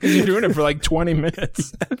 You're doing it for like 20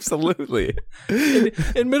 minutes. Absolutely.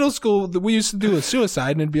 In middle school, we used to do a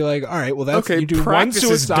suicide, and it'd be like, all right, well, that's you do one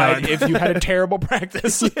suicide if you had a terrible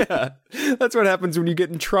practice. Yeah, that's what happens when you get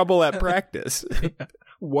in trouble at practice. Yeah.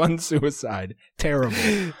 1 suicide, terrible.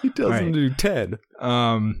 He tells them to do 10.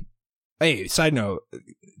 Hey, side note.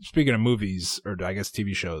 Speaking of movies, or I guess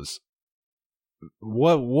TV shows,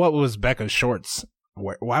 what was Becca's shorts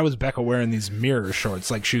Why was Becca wearing these mirror shorts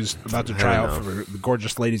like she was about to try out for the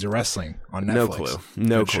Gorgeous Ladies of Wrestling on Netflix?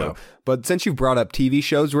 No clue. But since you brought up TV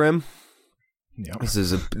shows, Rim, this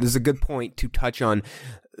is a good point to touch on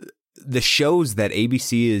the shows that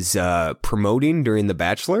ABC is promoting during The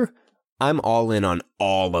Bachelor. I'm all in on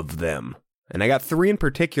all of them. And I got 3 in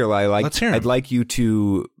particular I'd like you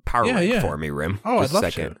to power rank for me, Rim. Oh, Just I'd love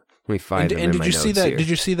a second. to. Let me find them in my notes here. Did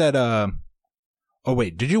you see that? Oh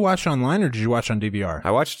wait, did you watch online or did you watch on DVR?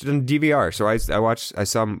 I watched it on DVR, so I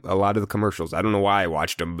saw a lot of the commercials. I don't know why I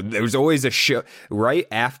watched them, but there was always a show right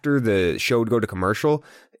after the show would go to commercial.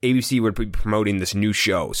 ABC would be promoting this new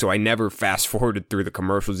show, so I never fast forwarded through the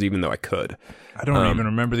commercials, even though I could. I don't even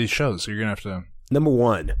remember these shows, so you're gonna have to. Number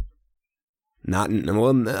 1,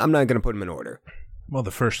 I'm not gonna put them in order. Well,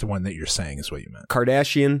 the first one that you're saying is what you meant.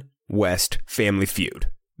 Kardashian West Family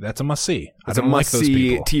Feud. That's a must see. It's a must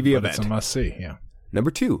see TV event. It's a must see. Yeah. Number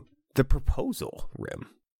 2, The Proposal, Rim,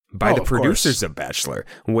 by the producers of Bachelor,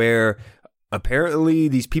 where apparently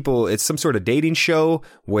these people, it's some sort of dating show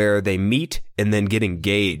where they meet and then get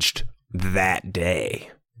engaged that day.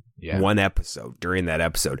 Yeah. One episode during that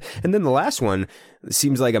episode. And then the last one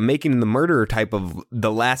seems like a Making the Murderer type of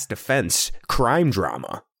The Last Defense crime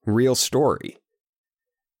drama, real story.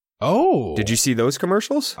 Oh, did you see those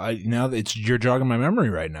commercials? You're jogging my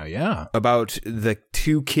memory right now. Yeah, about the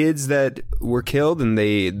 2 kids that were killed, and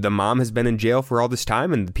the mom has been in jail for all this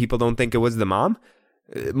time, and people don't think it was the mom.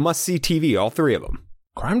 Must see TV, all 3 of them.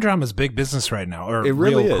 Crime drama is big business right now, or it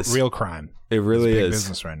really is real crime. It really is big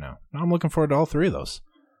business right now. I'm looking forward to all 3 of those.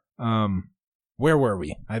 Where were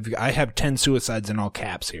we? I have 10 suicides in all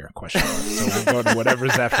caps here. Question mark. So we'll go to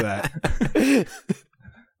whatever's after that.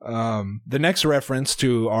 The next reference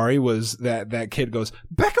to Ari was that kid goes,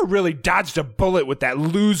 Becca really dodged a bullet with that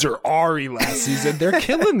loser Ari last season. They're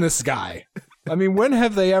killing this guy. I mean, when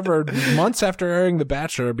have they ever, months after airing The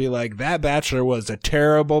Bachelor, be like, that Bachelor was a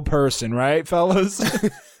terrible person, right, fellas?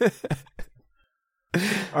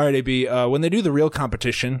 All right, AB, when they do the real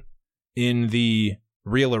competition in the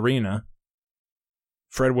real arena,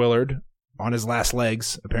 Fred Willard, on his last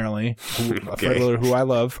legs, apparently. Fred Willard, who I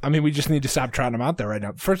love. I mean, we just need to stop trotting him out there right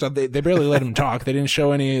now. First off, they barely let him talk. They didn't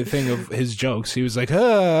show anything of his jokes. He was like,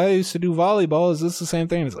 I used to do volleyball. Is this the same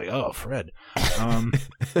thing? It's like, oh, Fred.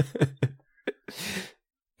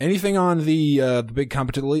 Anything on the big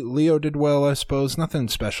competition? Leo did well, I suppose. Nothing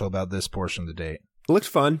special about this portion of the date. It looked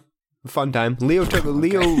fun. Fun time. Leo's.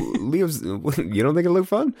 You don't think it looked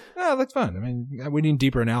fun? No, it looked fun. I mean, we need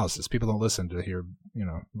deeper analysis. People don't listen to hear.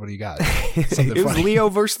 What do you got? It was Leo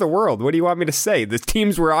versus the world. What do you want me to say? The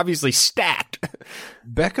teams were obviously stacked.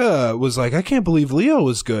 Becca was like, I can't believe Leo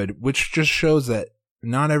was good, which just shows that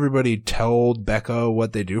not everybody told Becca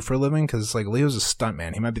what they do for a living, because it's like Leo's a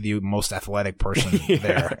stuntman. He might be the most athletic person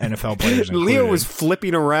there, NFL players included. Leo was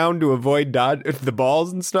flipping around to avoid the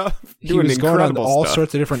balls and stuff. He was going on all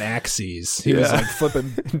sorts of different axes. He was like flipping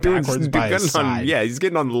backwards by his side. He's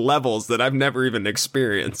getting on levels that I've never even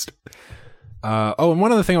experienced. And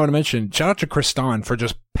one other thing I want to mention, shout out to Kristan for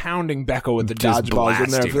just pounding Becca with the dodgeballs in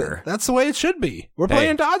there. That's the way it should be. We're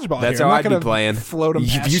playing dodgeball. That's here. how I'd be playing. Float them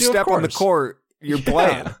if you step on the court, you're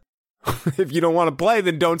playing. If you don't want to play,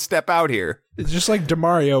 then don't step out here. It's just like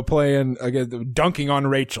DeMario playing, again, dunking on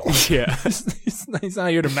Rachel. Yeah. He's not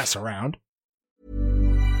here to mess around.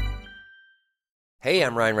 Hey,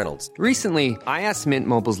 I'm Ryan Reynolds. Recently, I asked Mint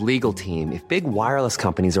Mobile's legal team if big wireless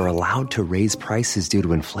companies are allowed to raise prices due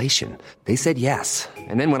to inflation. They said yes.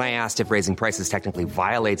 And then when I asked if raising prices technically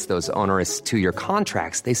violates those onerous 2-year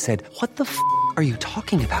contracts, they said, what the f*** are you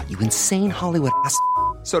talking about, you insane Hollywood ass f-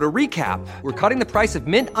 So to recap, we're cutting the price of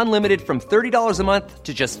Mint Unlimited from $30 a month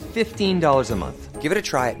to just $15 a month. Give it a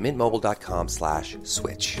try at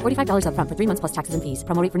mintmobile.com/switch. $45 up front for 3 months plus taxes and fees.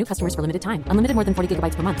 Promo rate for new customers for limited time. Unlimited more than 40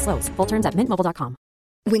 gigabytes per month. Slows full terms at mintmobile.com.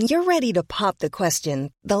 When you're ready to pop the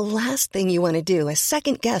question, the last thing you want to do is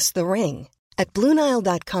second-guess the ring. At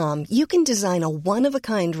BlueNile.com, you can design a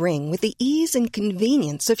one-of-a-kind ring with the ease and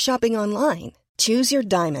convenience of shopping online. Choose your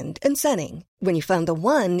diamond and setting. When you find the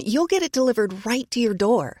one, you'll get it delivered right to your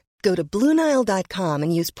door. Go to BlueNile.com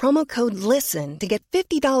and use promo code LISTEN to get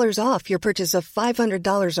 $50 off your purchase of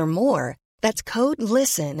 $500 or more. That's code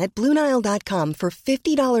LISTEN at BlueNile.com for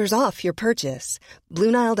 $50 off your purchase.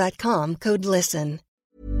 BlueNile.com, code LISTEN.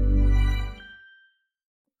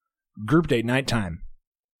 Group date nighttime.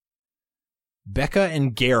 Becca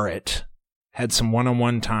and Garrett had some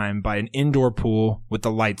one-on-one time by an indoor pool with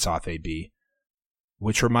the lights off, AB,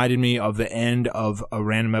 which reminded me of the end of a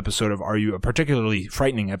random episode of a particularly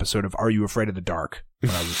frightening episode of Are You Afraid of the Dark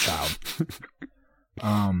when I was a child.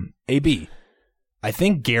 AB, I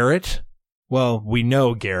think Garrett, well, we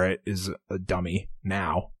know Garrett is a dummy.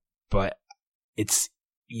 now, but it's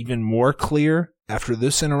even more clear after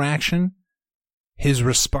this interaction. His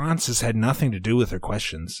responses had nothing to do with her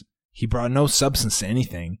questions. He brought no substance to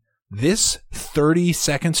anything. This 30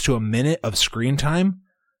 seconds to a minute of screen time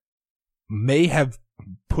may have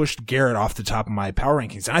pushed Garrett off the top of my power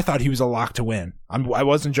rankings. And I thought he was a lock to win. I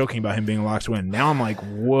wasn't joking about him being a lock to win. Now I'm like,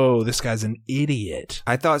 whoa, this guy's an idiot.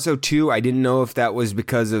 I thought so too. I didn't know if that was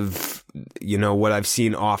because of, what I've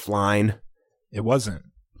seen offline. It wasn't.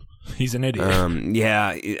 He's an idiot.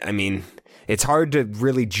 Yeah, I mean, it's hard to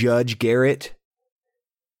really judge Garrett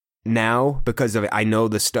now because of I know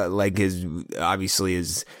the stuff like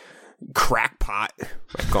his crackpot.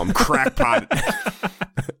 I call him crackpot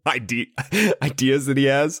ideas that he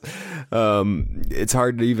has. It's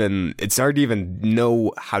hard to even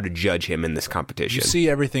know how to judge him in this competition. You see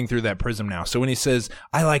everything through that prism now. So when he says,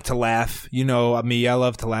 I like to laugh, me, I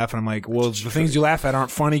love to laugh. And I'm like, well, the things you laugh at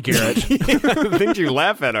aren't funny, Garrett. The things you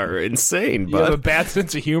laugh at are insane, You have a bad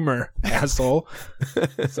sense of humor, asshole.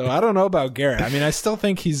 So I don't know about Garrett. I mean, I still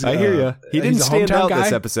think he's... I hear you. He didn't stand out guy.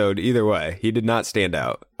 this episode either way. He did not stand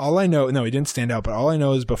out. All I know... No, he didn't stand out, but all I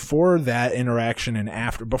know is before that interaction and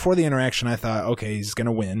after... Before the interaction, I thought, okay, he's going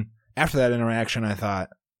to win. After that interaction, I thought,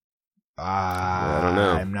 I don't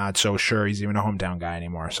know. I'm not so sure he's even a hometown guy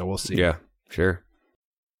anymore, so we'll see. Yeah, sure.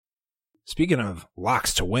 Speaking of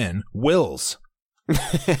locks to win, Wills. Are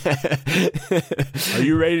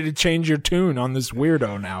you ready to change your tune on this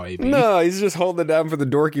weirdo now, AB? No, he's just holding it down for the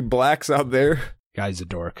dorky blacks out there. Guy's a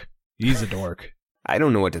dork. He's a dork. I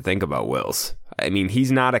don't know what to think about Wills. I mean,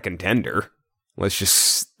 he's not a contender.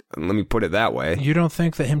 Let me put it that way. You don't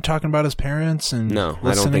think that him talking about his parents and no,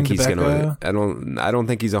 I don't think he's gonna. I don't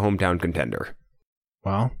think he's a hometown contender.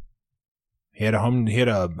 Well, he had a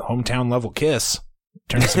hometown level kiss.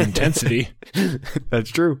 Turned some intensity. That's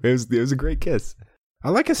true. It was a great kiss. I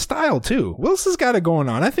like his style too. Wills has got it going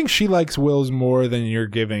on. I think she likes Wills more than you're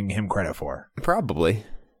giving him credit for. Probably.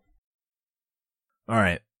 All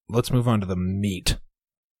right, let's move on to the meat.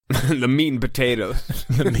 The meat and potatoes.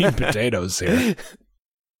 The meat and potatoes here.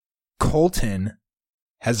 Colton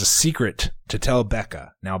has a secret to tell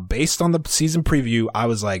Becca. Now, based on the season preview, I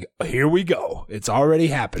was like, here we go. It's already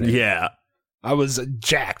happening. Yeah. I was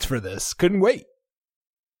jacked for this. Couldn't wait.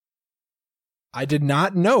 I did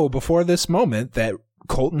not know before this moment that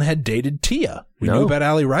Colton had dated Tia. We knew about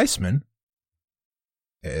Allie Reisman.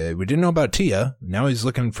 We didn't know about Tia. Now he's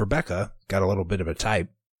looking for Becca. Got a little bit of a type.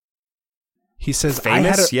 He says,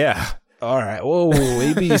 famous? Yeah. All right. Whoa,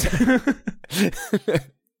 AB's.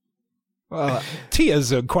 Well,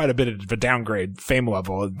 Tia's quite a bit of a downgrade fame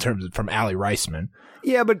level in terms of from Allie Reisman.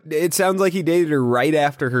 Yeah, but it sounds like he dated her right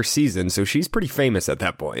after her season, so she's pretty famous at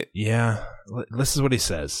that point. Yeah. This is what he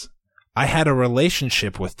says. I had a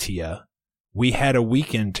relationship with Tia. We had a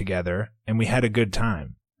weekend together, and we had a good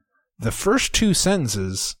time. The first two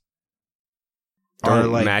sentences are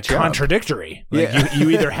like contradictory. Like you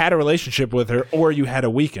either had a relationship with her or you had a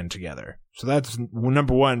weekend together. So that's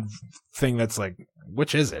number one thing that's like,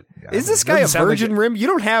 which is it? Is this guy a virgin, Rim? You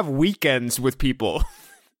don't have weekends with people.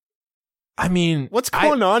 I mean, what's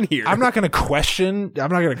going on here? I'm not going to question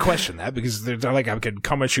that because there's not like I could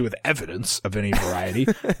come at you with evidence of any variety.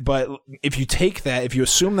 But if you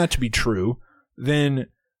assume that to be true, then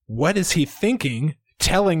what is he thinking?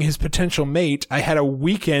 Telling his potential mate, I had a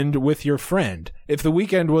weekend with your friend. If the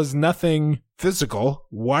weekend was nothing physical,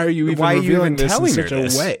 why are you even revealing this in such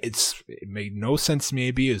a way? It made no sense to me.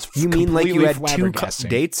 AB is you mean like you had two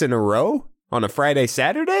dates in a row on a Friday,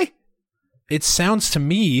 Saturday? It sounds to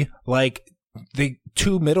me like the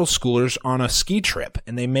two middle schoolers on a ski trip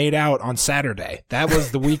and they made out on Saturday. That was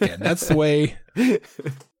the weekend. That's the way.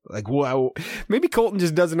 Like, wow. Maybe Colton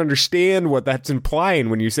just doesn't understand what that's implying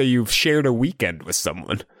when you say you've shared a weekend with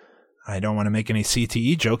someone. I don't want to make any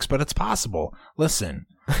CTE jokes, but it's possible. Listen,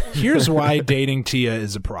 here's why dating Tia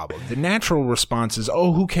is a problem. The natural response is,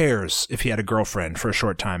 oh, who cares if he had a girlfriend for a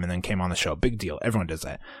short time and then came on the show? Big deal. Everyone does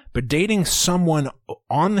that. But dating someone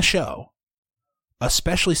on the show,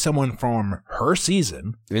 especially someone from her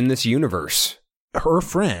season. In this universe. Her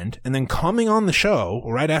friend, and then coming on the show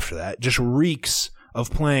right after that just reeks of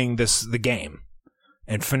playing the game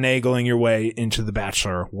and finagling your way into the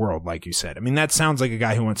Bachelor world, like you said. I mean, that sounds like a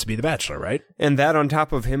guy who wants to be the Bachelor, right? And that on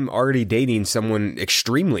top of him already dating someone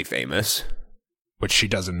extremely famous. Which she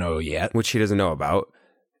doesn't know yet. Which she doesn't know about.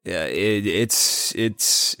 Yeah, it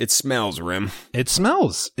smells, Rim. It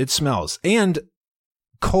smells. And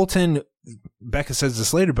Colton, Becca says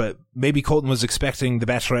this later, but maybe Colton was expecting the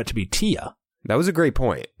Bachelorette to be Tia. That was a great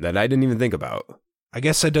point that I didn't even think about. I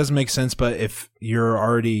guess that does make sense, but if you're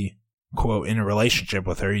already quote, in a relationship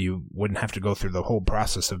with her, you wouldn't have to go through the whole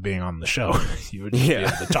process of being on the show. You would just be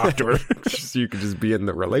able to talk to her. So you could just be in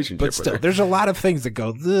the relationship But with still, her. there's a lot of things that go,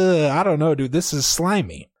 "Ugh, I don't know, dude, this is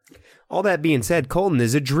slimy." All that being said, Colton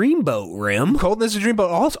is a dreamboat, Rim. Colton is a dream, but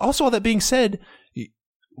also all that being said,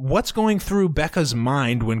 what's going through Becca's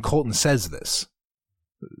mind when Colton says this?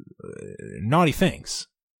 Naughty things.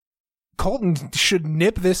 Colton should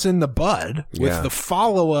nip this in the bud with the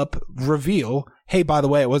follow-up reveal, hey, by the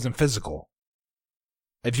way, it wasn't physical.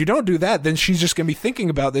 If you don't do that, then she's just going to be thinking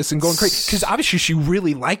about this and going crazy. Because obviously she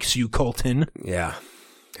really likes you, Colton. Yeah.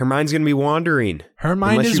 Her mind's going to be wandering. Her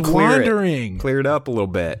mind is wandering. Clear it up a little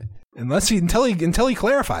bit. Until he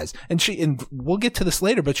clarifies. And we'll get to this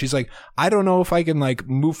later, but she's like, I don't know if I can like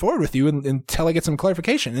move forward with you until I get some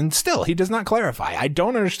clarification. And still, he does not clarify. I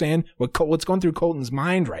don't understand what's going through Colton's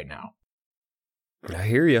mind right now. I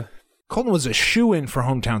hear you. Colton was a shoo-in for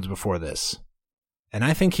hometowns before this. And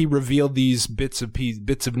I think he revealed these bits of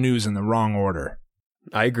news in the wrong order.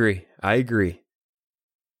 I agree.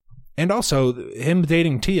 And also, him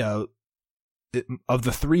dating Tia, of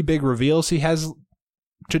the 3 big reveals he has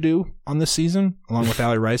to do on this season, along with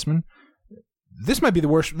Allie Reisman, this might be the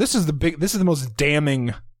worst. This is the most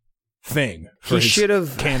damning thing for his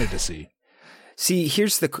candidacy. See,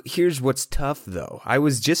 here's what's tough though. I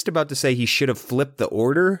was just about to say he should have flipped the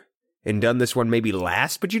order and done this one maybe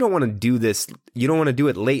last, but you don't want to do this. You don't want to do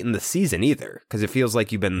it late in the season either, because it feels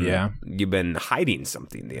like you've been hiding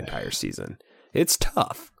something the entire season. It's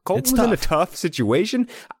tough. Colton was in a tough situation.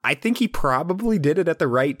 I think he probably did it at the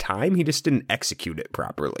right time. He just didn't execute it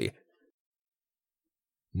properly.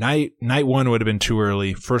 Night 1 would have been too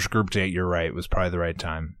early. First group date, you're right, was probably the right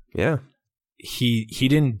time. Yeah. He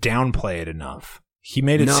didn't downplay it enough. He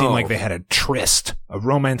made it seem like they had a tryst, a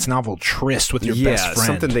romance novel tryst with your best friend.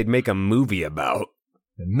 Something they'd make a movie about.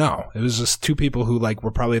 No, it was just 2 people who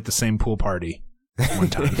were probably at the same pool party one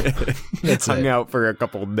time. That's hung out for a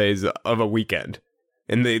couple of days of a weekend,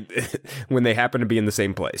 and when they happen to be in the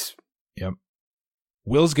same place. Yep.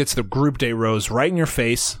 Wills gets the group date rose right in your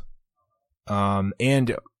face,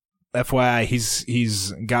 and FYI,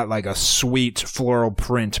 he's got like a sweet floral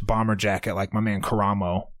print bomber jacket like my man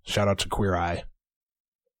Karamo. Shout out to Queer Eye.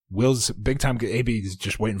 Will's big time. AB is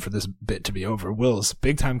just waiting for this bit to be over. Will's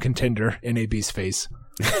big time contender in AB's face.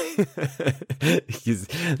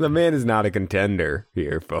 The man is not a contender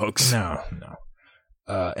here, folks. No.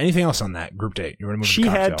 Anything else on that group date? You want to move? She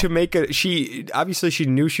had to make she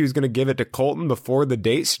knew she was going to give it to Colton before the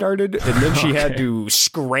date started, and then she had to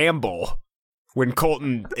scramble when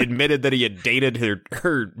Colton admitted that he had dated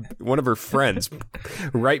her one of her friends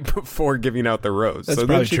right before giving out the rose. That's so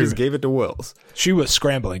then she just gave it to Wills. She was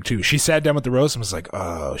scrambling too. She sat down with the rose and was like,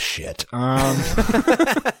 "Oh shit,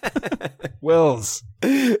 Wills."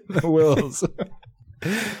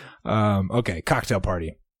 Okay, cocktail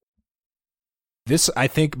party. This, I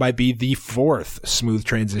think, might be the 4th smooth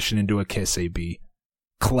transition into a kiss, AB.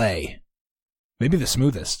 Clay. Maybe the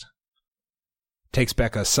smoothest. Takes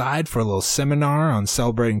Becca aside for a little seminar on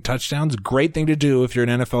celebrating touchdowns. Great thing to do if you're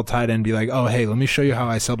an NFL tight end. Be like, oh, hey, let me show you how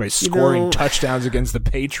I celebrate scoring touchdowns against the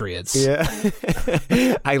Patriots. Yeah.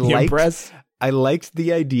 I liked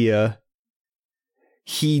the idea.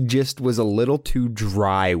 He just was a little too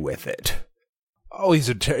dry with it. Oh, his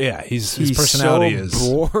personality is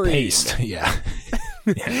boring. Paced. Yeah.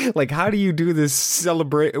 Like, how do you do this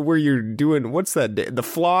celebrate where you're doing, what's that? The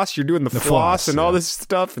floss? You're doing the floss and all this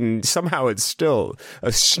stuff, and somehow it's still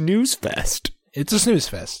a snooze fest. It's a snooze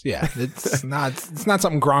fest. Yeah. It's not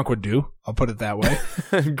something Gronk would do. I'll put it that way.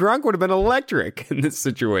 Gronk would have been electric in this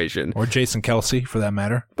situation. Or Jason Kelsey, for that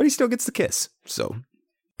matter. But he still gets the kiss. So.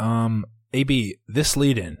 AB, this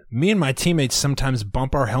lead in. Me and my teammates sometimes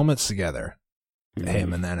bump our helmets together. Hey,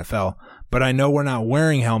 I'm in the NFL. But I know we're not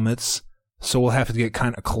wearing helmets, so we'll have to get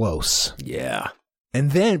kind of close. Yeah.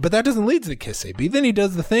 And then, but that doesn't lead to the kiss, AB. Then he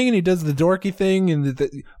does the thing, and he does the dorky thing, and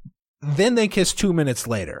then they kiss 2 minutes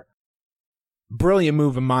later. Brilliant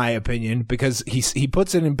move, in my opinion, because he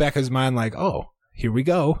puts it in Becca's mind like, oh, here we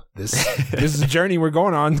go. This is a journey we're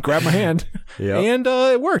going on. Grab my hand. Yep. And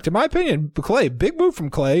it worked, in my opinion. Clay, big move from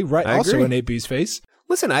Clay, right? I also agree. in AB's face.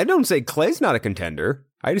 Listen, I don't say Clay's not a contender.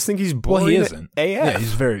 I just think he's boring. Well, he isn't. AF. Yeah,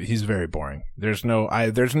 he's very boring. There's no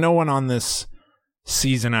one on this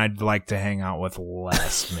season I'd like to hang out with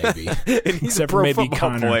less, maybe. Except for maybe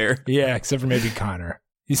Connor. Player. Yeah, except for maybe Connor.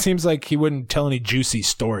 He seems like he wouldn't tell any juicy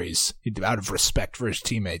stories out of respect for his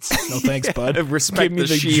teammates. No thanks, bud. Out of respect the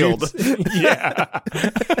shield. Yeah.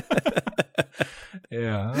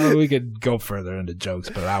 Yeah. Well, we could go further into jokes,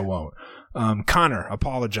 but I won't. Connor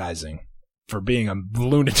apologizing for being a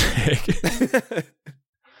lunatic.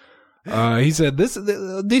 He said this is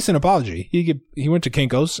a decent apology. He went to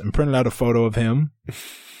Kinko's and printed out a photo of him.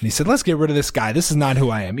 And he said, let's get rid of this guy. This is not who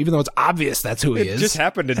I am, even though it's obvious that's who he is. It just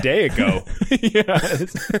happened a day ago. Yeah,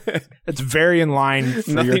 it's very in line for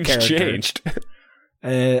your Nothing's character. changed.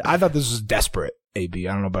 I thought this was desperate, AB.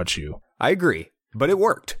 I don't know about you. I agree, but it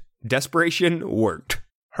worked. Desperation worked.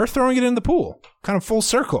 Her throwing it in the pool, kind of full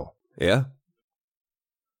circle. Yeah.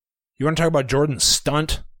 You want to talk about Jordan's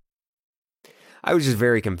stunt? I was just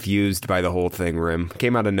very confused by the whole thing, Rim.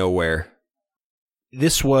 Came out of nowhere.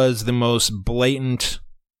 This was the most blatant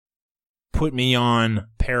put me on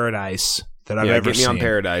Paradise that I've ever get me seen. on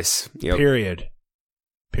Paradise. Yep. Period.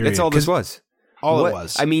 That's all this was. All it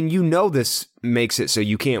was. I mean, you know this makes it so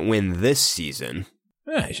you can't win this season.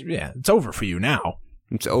 Yeah, it's over for you now.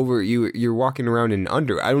 It's over. You're walking around in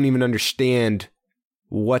under. I don't even understand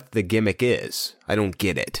what the gimmick is. I don't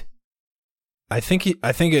get it. I think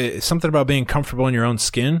it's something about being comfortable in your own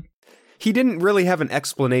skin. He didn't really have an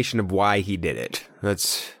explanation of why he did it.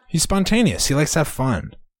 He's spontaneous. He likes to have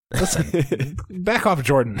fun. Listen, back off,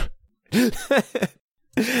 Jordan.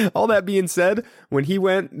 All that being said, when he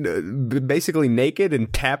went basically naked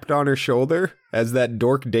and tapped on her shoulder as that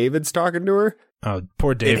dork David's talking to her. Oh,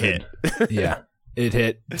 poor David. It hit. Yeah, it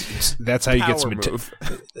hit. That's how you get some.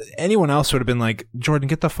 Anyone else would have been like, Jordan,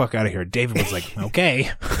 get the fuck out of here. David was like,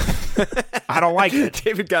 okay. I don't like it.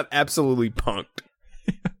 David got absolutely punked.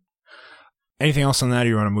 Anything else on that, or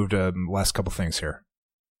you want to move to the last couple things here?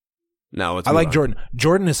 No, it's I like Jordan.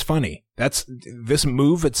 Jordan is funny. This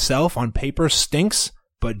move itself on paper stinks,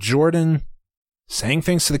 but Jordan saying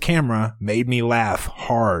things to the camera made me laugh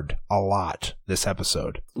hard a lot this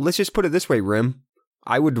episode. Let's just put it this way, Rim.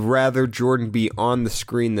 I would rather Jordan be on the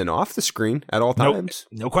screen than off the screen at all times.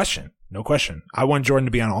 No question. No question. I want Jordan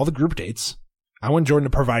to be on all the group dates. I want Jordan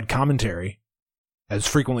to provide commentary as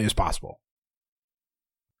frequently as possible.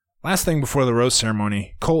 Last thing before the rose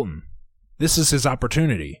ceremony, Colton. This is his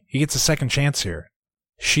opportunity. He gets a second chance here.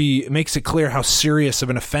 She makes it clear how serious of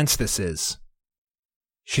an offense this is.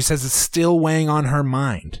 She says it's still weighing on her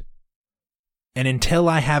mind. And until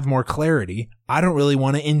I have more clarity, I don't really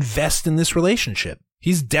want to invest in this relationship.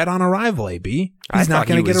 He's dead on arrival, AB. He's not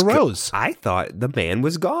going to get a rose. I thought the man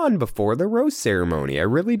was gone before the rose ceremony. I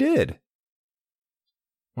really did.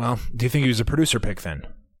 Well, do you think he was a producer pick then?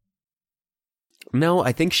 No,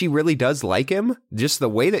 I think she really does like him. Just the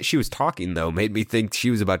way that she was talking, though, made me think she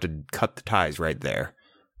was about to cut the ties right there.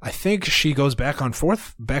 I think she goes back and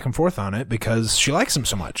forth on it because she likes him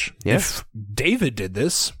so much. Yes. If David did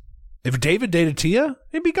this, if David dated Tia,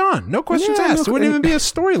 he'd be gone. No questions asked. It wouldn't even be a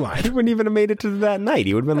storyline. He wouldn't even have made it to that night.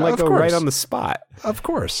 He would have been let go right on the spot. Of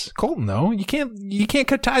course. Colton, though, you can't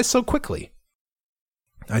cut ties so quickly.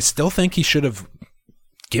 I still think he should have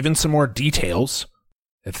given some more details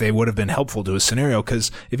if they would have been helpful to his scenario,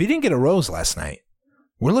 because if he didn't get a rose last night,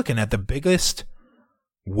 we're looking at the biggest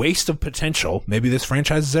waste of potential maybe this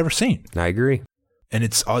franchise has ever seen. I agree. And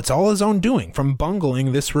it's all his own doing from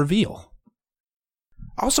bungling this reveal.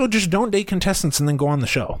 Also, just don't date contestants and then go on the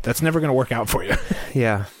show. That's never going to work out for you.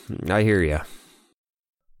 Yeah, I hear you.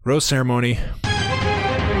 Rose ceremony.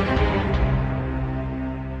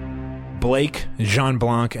 Blake, Jean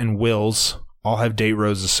Blanc, and Wills all have date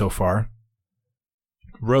roses so far.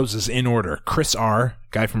 Roses in order. Chris R.,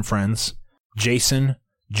 guy from Friends. Jason,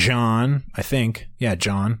 John, I think. Yeah,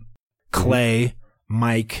 John. Clay,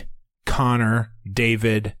 Mike, Connor,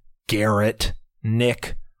 David, Garrett,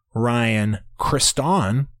 Nick, Ryan,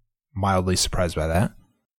 Kriston, mildly surprised by that.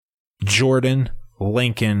 Jordan,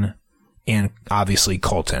 Lincoln, and obviously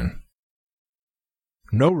Colton.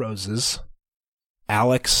 No roses.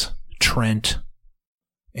 Alex, Trent,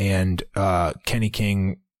 and Kenny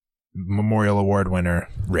King Memorial Award winner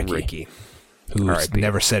Ricky. Who's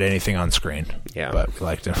never said anything on screen. Yeah. But we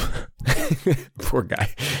liked him. Poor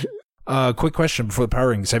guy. Quick question before the power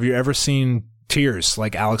rings. Have you ever seen tears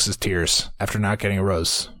like Alex's tears after not getting a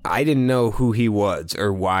rose? I didn't know who he was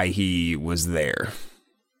or why he was there.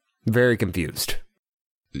 Very confused.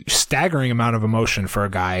 Staggering amount of emotion for a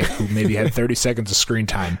guy who maybe had 30 seconds of screen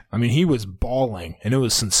time. I mean, he was bawling, and it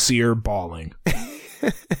was sincere bawling.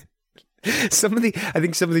 I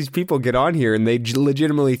think some of these people get on here and they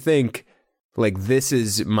legitimately think, like, this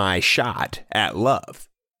is my shot at love.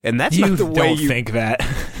 And that's not the way you think that.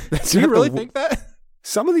 Do you really think that?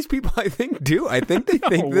 Some of these people, I think, do. I think they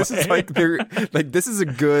think this is this is a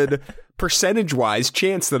good percentage-wise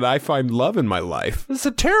chance that I find love in my life. It's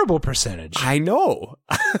a terrible percentage. I know.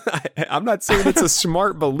 I'm not saying it's a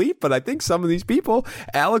smart belief, but I think some of these people,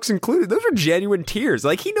 Alex included, those are genuine tears.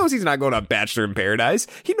 Like, he knows he's not going on Bachelor in Paradise.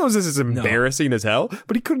 He knows this is embarrassing as hell,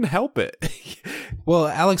 but he couldn't help it. Well,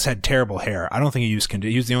 Alex had terrible hair. I don't think he used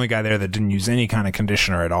he was the only guy there that didn't use any kind of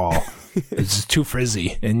conditioner at all. It's just too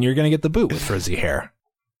frizzy, and you're going to get the boot with frizzy hair.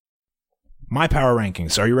 My power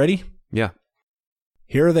rankings. Are you ready? Yeah.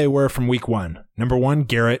 Here they were from week 1. Number 1,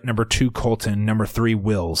 Garrett. Number 2, Colton. Number 3,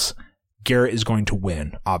 Wills. Garrett is going to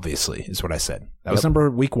win, obviously, is what I said. That was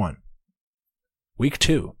week 1. Week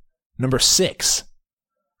 2, number 6.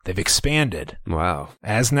 They've expanded. Wow.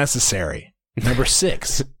 As necessary. Number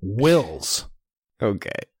 6, Wills.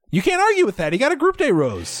 Okay. You can't argue with that. He got a group day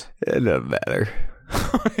rose. It doesn't matter.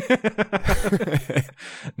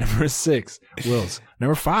 Number 6, Wills.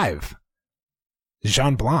 Number 5,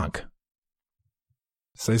 Jean Blanc.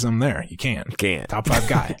 Say something there. You can't. Can't. Top 5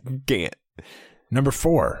 guy. Can't. Number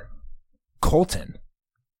 4, Colton.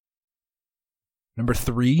 Number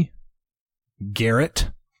 3,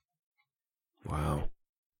 Garrett. Wow.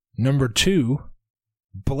 Number 2,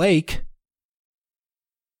 Blake.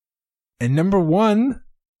 And number 1,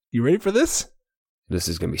 you ready for this? This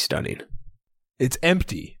is going to be stunning. It's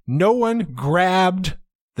empty. No one grabbed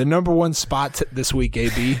the number 1 spot this week,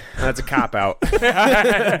 AB. That's a cop-out.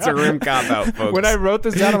 That's a rim cop-out, folks. When I wrote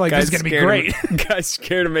this down, I'm like, this is going to be great. Guys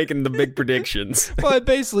scared of making the big predictions. Well, I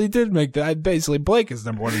basically did make that. Blake is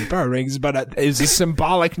number 1 in the power rankings, but it was a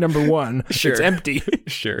symbolic number 1. Sure. It's empty.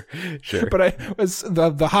 Sure. But I was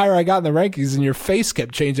the higher I got in the rankings, and your face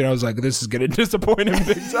kept changing. I was like, this is going to disappoint him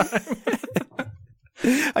big time.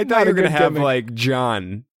 I thought you were going to have like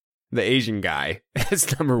John, the Asian guy,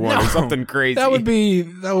 as number 1 or something crazy. That would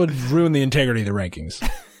ruin the integrity of the rankings.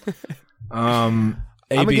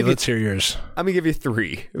 AB, let's hear yours. I'm going to give you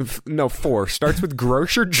 3. No, 4. Starts with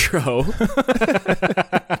Grocer Joe.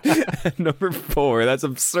 Number 4. That's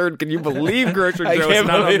absurd. Can you believe Grocer Joe is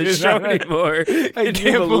not on the show anymore? I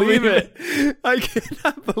can't believe it. I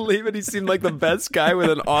cannot believe it. He seemed like the best guy with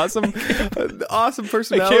an awesome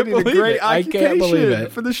personality and a great occupation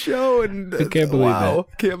for the show. And I can't believe it.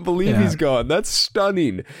 Can't believe he's gone. That's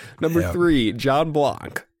stunning. Number 3, John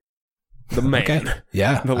Blanc. The man. Okay.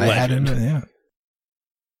 Yeah. The legend.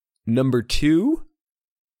 Number 2,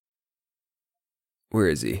 where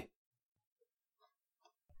is he?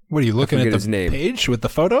 What are you looking at the his name. Page with the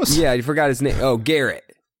photos? Yeah, you forgot his name. Oh, Garrett.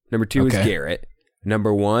 Number 2 is Garrett.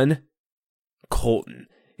 Number 1, Colton.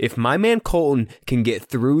 If my man Colton can get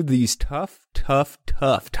through these tough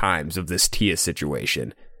times of this Tia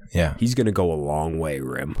situation, he's going to go a long way,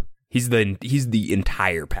 Rim. He's the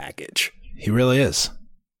entire package. He really is.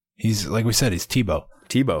 He's, like we said, he's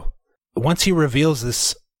Tebow. Once he reveals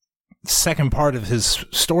this second part of his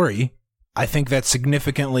story, I think that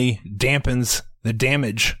significantly dampens the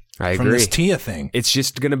damage from this Tia thing. It's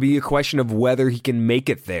just going to be a question of whether he can make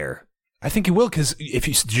it there. I think he will, because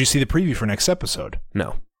did you see the preview for next episode?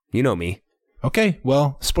 No. You know me. Okay,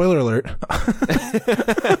 well, spoiler alert.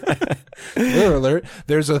 Spoiler alert.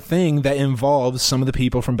 There's a thing that involves some of the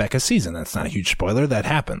people from Becca's season. That's not a huge spoiler. That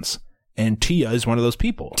happens. And Tia is one of those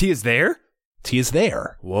people. Tia's there? Tia's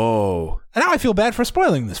there. Whoa. And now I feel bad for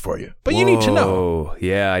spoiling this for you. But you need to know.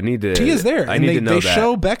 Yeah, I need to. Tia's there. I need to know that. They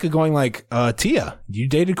show Becca going like, Tia, you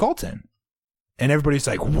dated Colton. And everybody's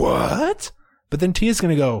like, what? But then Tia's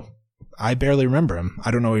going to go, I barely remember him.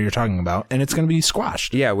 I don't know what you're talking about. And it's going to be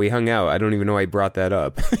squashed. Yeah, we hung out. I don't even know why I brought that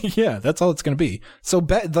up. Yeah, that's all it's going to be. So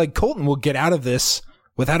Colton will get out of this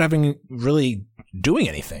without having really doing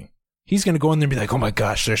anything. He's going to go in there and be like, oh my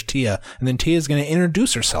gosh, there's Tia. And then Tia's going to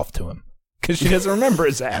introduce herself to him because she doesn't remember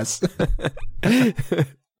his ass.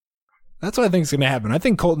 That's what I think is going to happen. I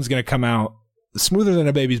think Colton's going to come out smoother than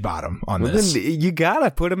a baby's bottom on this. Then you got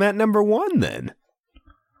to put him at number 1 then.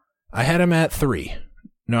 I had him at 3.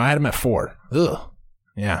 No, I had him at 4. Ugh.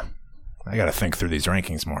 Yeah. I got to think through these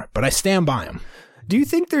rankings more. But I stand by him. Do you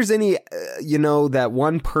think there's any, that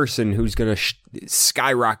one person who's going to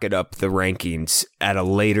skyrocket up the rankings at a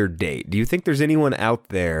later date? Do you think there's anyone out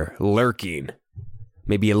there lurking?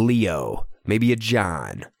 Maybe a Leo, maybe a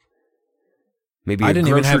John, maybe a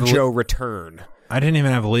Grocer Joe return. I didn't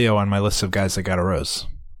even have Leo on my list of guys that got a rose.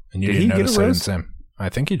 And you didn't notice I didn't say him. I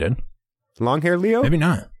think he did. Long hair Leo? Maybe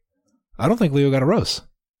not. I don't think Leo got a rose.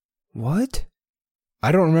 What?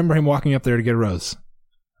 I don't remember him walking up there to get a rose.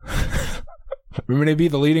 Remember to be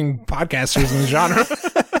the leading podcasters in the genre.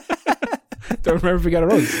 Don't remember if he got a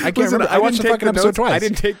rose. I can't remember. I watched the fucking episode twice. I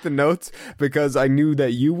didn't take the notes because I knew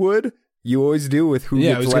that you would. You always do with who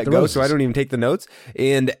gets let go, so I don't even take the notes.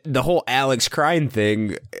 And the whole Alex crying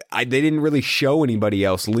thing, they didn't really show anybody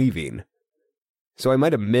else leaving. So I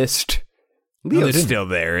might have missed. Leo's still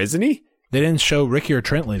there, isn't he? They didn't show Ricky or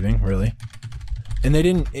Trent leaving, really. And they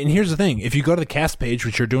didn't. And here's the thing: if you go to the cast page,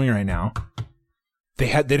 which you're doing right now, they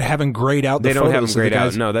haven't grayed out. They don't have them grayed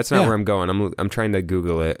out. No, that's not where I'm going. I'm trying to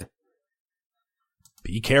Google it.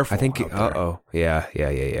 Be careful. I think. out there.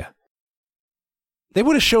 Yeah. They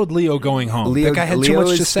would have showed Leo going home. That guy had Leo too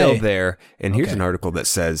much is to still say. there, and here's Okay. an article that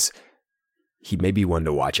says he may be one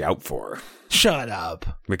to watch out for Shut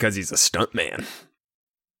up. because he's a stuntman.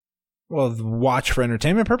 Well, watch for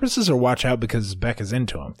entertainment purposes or watch out because Becca's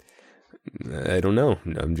into him? I don't know.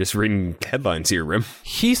 I'm just reading headlines here, Rim.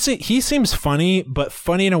 He seems funny, but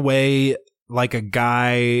funny in a way like a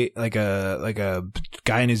guy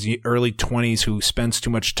in his early 20s who spends too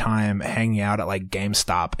much time hanging out at like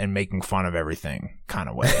GameStop and making fun of everything kind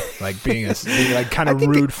of way. Like being like kind of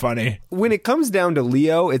rude funny. When it comes down to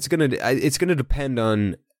Leo, it's gonna depend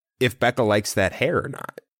on if Becca likes that hair or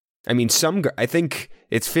not. I mean, I think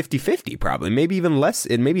it's 50-50 probably, maybe even less,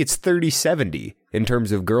 and maybe it's 30-70 in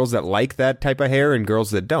terms of girls that like that type of hair and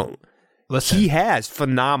girls that don't. Listen, he has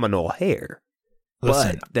phenomenal hair,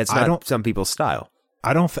 but that's not some people's style.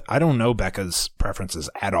 I don't know Becca's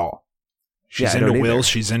preferences at all. She's Yeah, I into don't Will, either.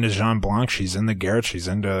 she's into Jean Blanc, she's into Garrett, she's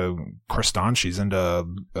into Kristan, she's into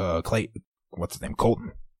what's his name,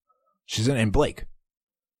 Colton. She's in Blake.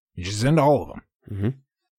 She's into all of them. Mm-hmm.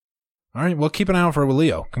 All right, well, keep an eye out for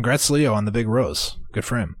Leo. Congrats, Leo, on the big rose. Good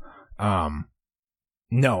for him.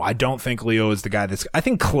 No, I don't think Leo is the guy I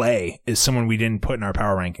think Clay is someone we didn't put in our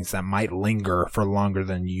power rankings that might linger for longer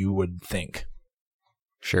than you would think.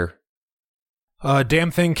 Sure.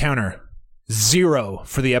 Damn thing counter. 0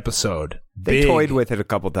 for the episode. They toyed with it a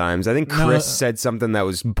couple times. I think Chris said something that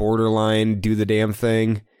was borderline do the damn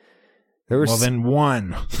thing. Well, then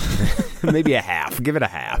 1. Maybe a half. Give it a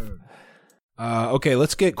half. Okay,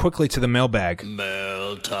 let's get quickly to the mailbag.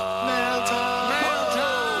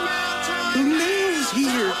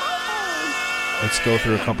 Let's go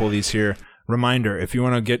through a couple of these here. Reminder: if you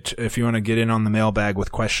want to get in on the mailbag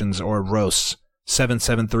with questions or roasts,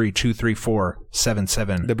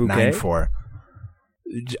 773-234-7794.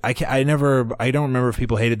 I don't remember if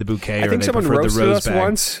people hated the bouquet. I think someone preferred roasted the rose us bag.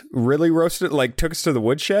 once. Really roasted, like took us to the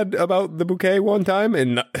woodshed about the bouquet one time,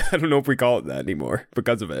 and I don't know if we call it that anymore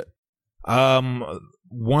because of it.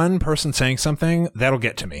 One person saying something that'll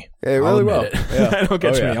get to me. It really will. Yeah. That'll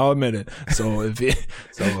get to me. I'll admit it. So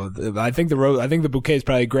I think the bouquet is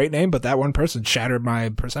probably a great name, but that one person shattered my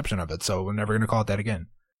perception of it. So we're never going to call it that again.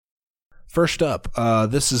 First up,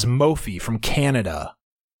 this is Mofi from Canada.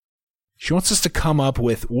 She wants us to come up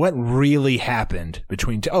with what really happened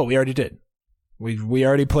between. We already did. We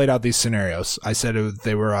already played out these scenarios. I said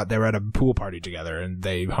they were at a pool party together and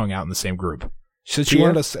they hung out in the same group. So she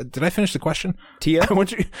wanted us. Did I finish the question? Tia? I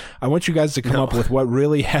want you guys to come up with what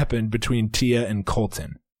really happened between Tia and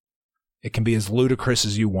Colton. It can be as ludicrous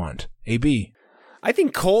as you want. AB. I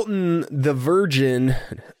think Colton, the virgin,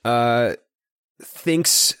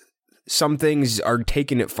 thinks some things are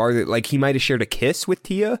taking it farther. Like he might have shared a kiss with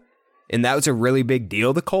Tia, and that was a really big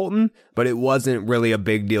deal to Colton, but it wasn't really a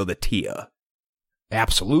big deal to Tia.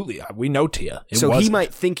 Absolutely. We know Tia. He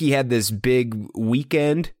might think he had this big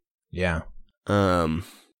weekend. Yeah.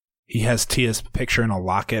 He has Tia's picture in a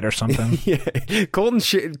locket or something. Yeah,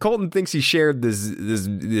 Colton thinks he shared this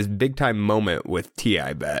big time moment with Tia,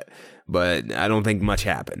 I bet, but I don't think much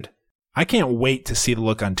happened. I can't wait to see the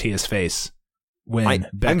look on Tia's face when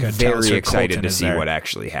Becca I'm tells very her excited Colton to is see there. what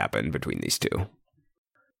actually happened between these two.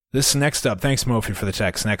 This next up, thanks Mofi for the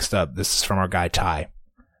text. Next up, this is from our guy Ty.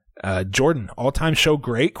 Jordan, all-time show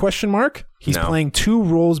great? ? He's playing 2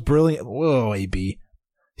 roles brilliant. Whoa, AB.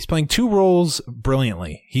 He's playing 2 roles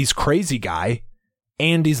brilliantly. He's crazy guy,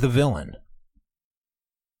 and he's the villain.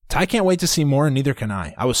 Ty can't wait to see more, and neither can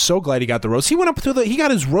I. I was so glad he got the rose. He went up to he got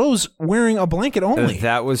his rose wearing a blanket only.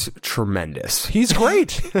 That was tremendous. He's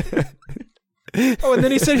great. Oh, and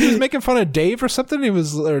then he said he was making fun of Dave or something.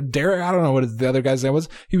 Or Derek. I don't know what the other guy's name was.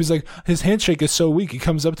 He was like, his handshake is so weak. He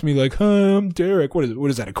comes up to me like, I'm Derek. What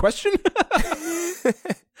is that, a question?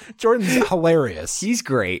 Jordan's hilarious. He's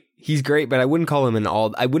great, but I wouldn't call him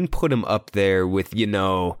I wouldn't put him up there with,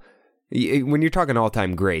 when you're talking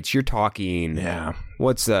all-time greats, you're talking,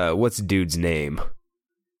 what's dude's name?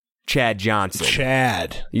 Chad Johnson.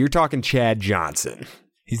 Chad. You're talking Chad Johnson.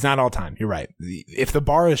 He's not all-time. You're right. If the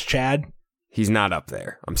bar is Chad, he's not up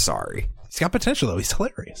there. I'm sorry. He's got potential, though. He's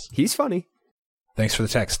hilarious. He's funny. Thanks for the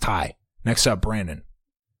text, Ty. Next up, Brandon.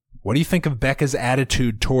 What do you think of Becca's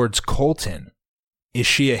attitude towards Colton? Is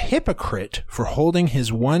she a hypocrite for holding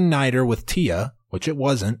his one-nighter with Tia, which it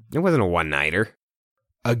wasn't. It wasn't a one-nighter.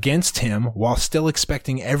 Against him while still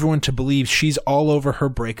expecting everyone to believe she's all over her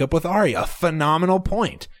breakup with Ari. A phenomenal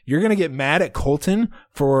point. You're going to get mad at Colton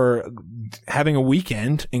for having a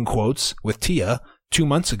weekend, in quotes, with Tia 2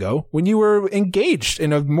 months ago when you were engaged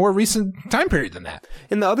in a more recent time period than that.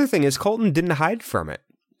 And the other thing is Colton didn't hide from it.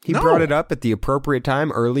 He brought it up at the appropriate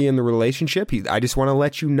time early in the relationship. I just want to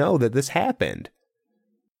let you know that this happened.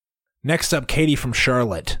 Next up, Katie from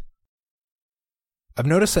Charlotte. I've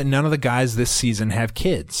noticed that none of the guys this season have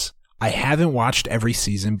kids. I haven't watched every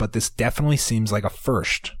season, but this definitely seems like a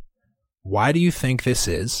first. Why do you think this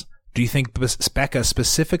is? Do you think Becca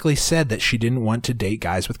specifically said that she didn't want to date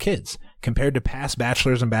guys with kids? Compared to past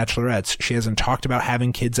bachelors and bachelorettes, she hasn't talked about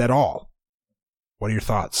having kids at all. What are your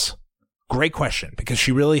thoughts? Great question, because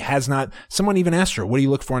she really has not. Someone even asked her, what do you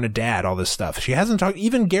look for in a dad, all this stuff. She hasn't talked,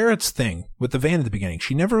 even Garrett's thing with the van at the beginning.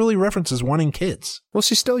 She never really references wanting kids. Well,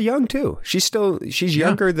 she's still young, too. She's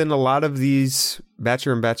younger than a lot of these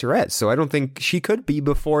bachelor and bachelorettes. So I don't think she could be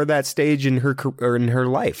before that stage in her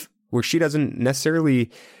life where she doesn't necessarily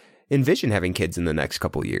envision having kids in the next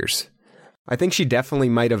couple years. I think she definitely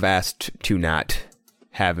might have asked to not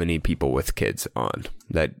have any people with kids on.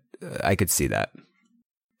 That I could see that.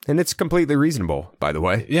 And it's completely reasonable, by the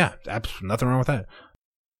way. Yeah, nothing wrong with that.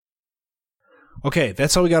 Okay,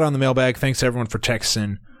 that's all we got on the mailbag. Thanks, everyone, for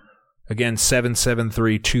texting. Again,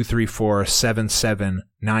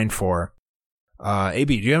 773-234-7794. AB,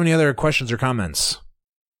 do you have any other questions or comments?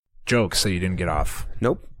 Jokes that you didn't get off?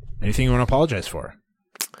 Nope. Anything you want to apologize for?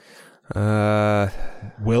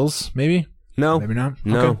 Wills, maybe? No. Maybe not?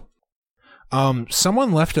 No. Okay.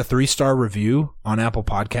 Someone left a 3-star review on Apple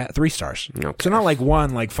Podcast. 3 stars. Okay. So not like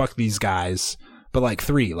 1, like fuck these guys, but like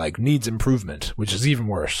 3, like needs improvement, which is even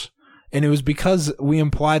worse. And it was because we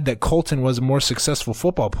implied that Colton was a more successful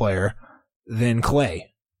football player than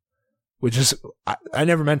Clay, which is, I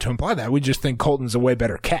never meant to imply that. We just think Colton's a way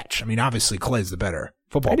better catch. I mean, obviously Clay's the better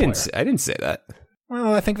football player. I didn't say that.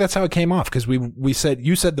 Well, I think that's how it came off, because we said,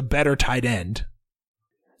 you said the better tight end.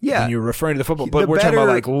 Yeah. And you're referring to the football, but we're talking about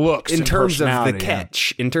like looks in terms of the personality.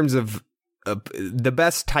 catch, in terms of the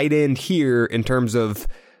best tight end here, in terms of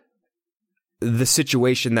the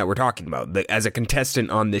situation that we're talking about. As a contestant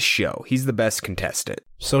on this show, he's the best contestant.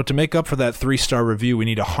 So to make up for that 3-star review, we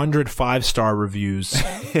need 100 5-star reviews,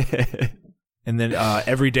 and then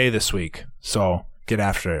every day this week. So get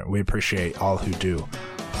after it. We appreciate all who do.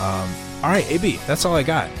 All right, AB, that's all I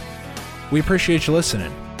got. We appreciate you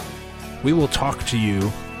listening. We will talk to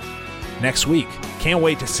you next week. Can't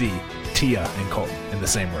wait to see Tia and Colton in the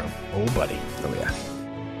same room. Oh, buddy. Oh, yeah.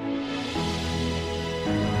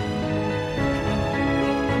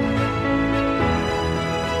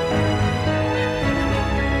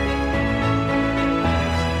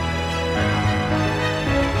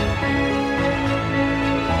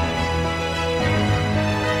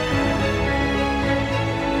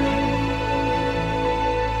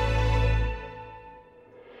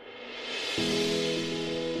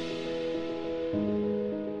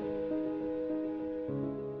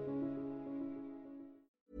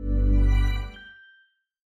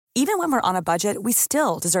 Even when we're on a budget, we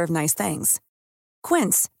still deserve nice things.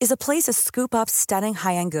 Quince is a place to scoop up stunning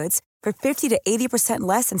high-end goods for 50 to 80%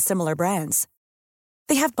 less than similar brands.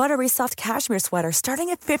 They have buttery soft cashmere sweaters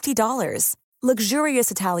starting at $50,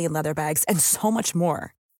 luxurious Italian leather bags, and so much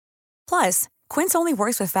more. Plus, Quince only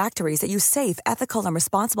works with factories that use safe, ethical, and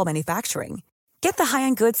responsible manufacturing. Get the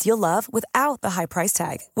high-end goods you'll love without the high price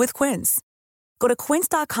tag with Quince. Go to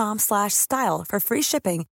quince.com/style for free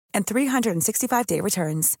shipping and 365-day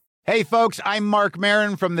returns. Hey, folks, I'm Mark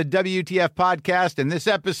Maron from the WTF Podcast, and this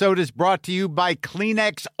episode is brought to you by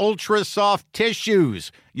Kleenex Ultra Soft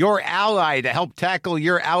Tissues, your ally to help tackle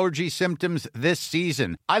your allergy symptoms this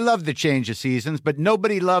season. I love the change of seasons, but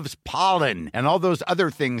nobody loves pollen and all those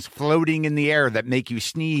other things floating in the air that make you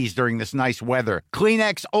sneeze during this nice weather.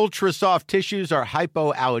 Kleenex Ultra Soft Tissues are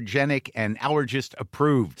hypoallergenic and allergist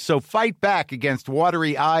approved, so fight back against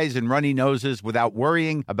watery eyes and runny noses without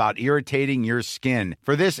worrying about irritating your skin.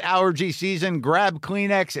 For this allergy season, grab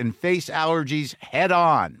Kleenex and face allergies head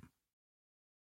on.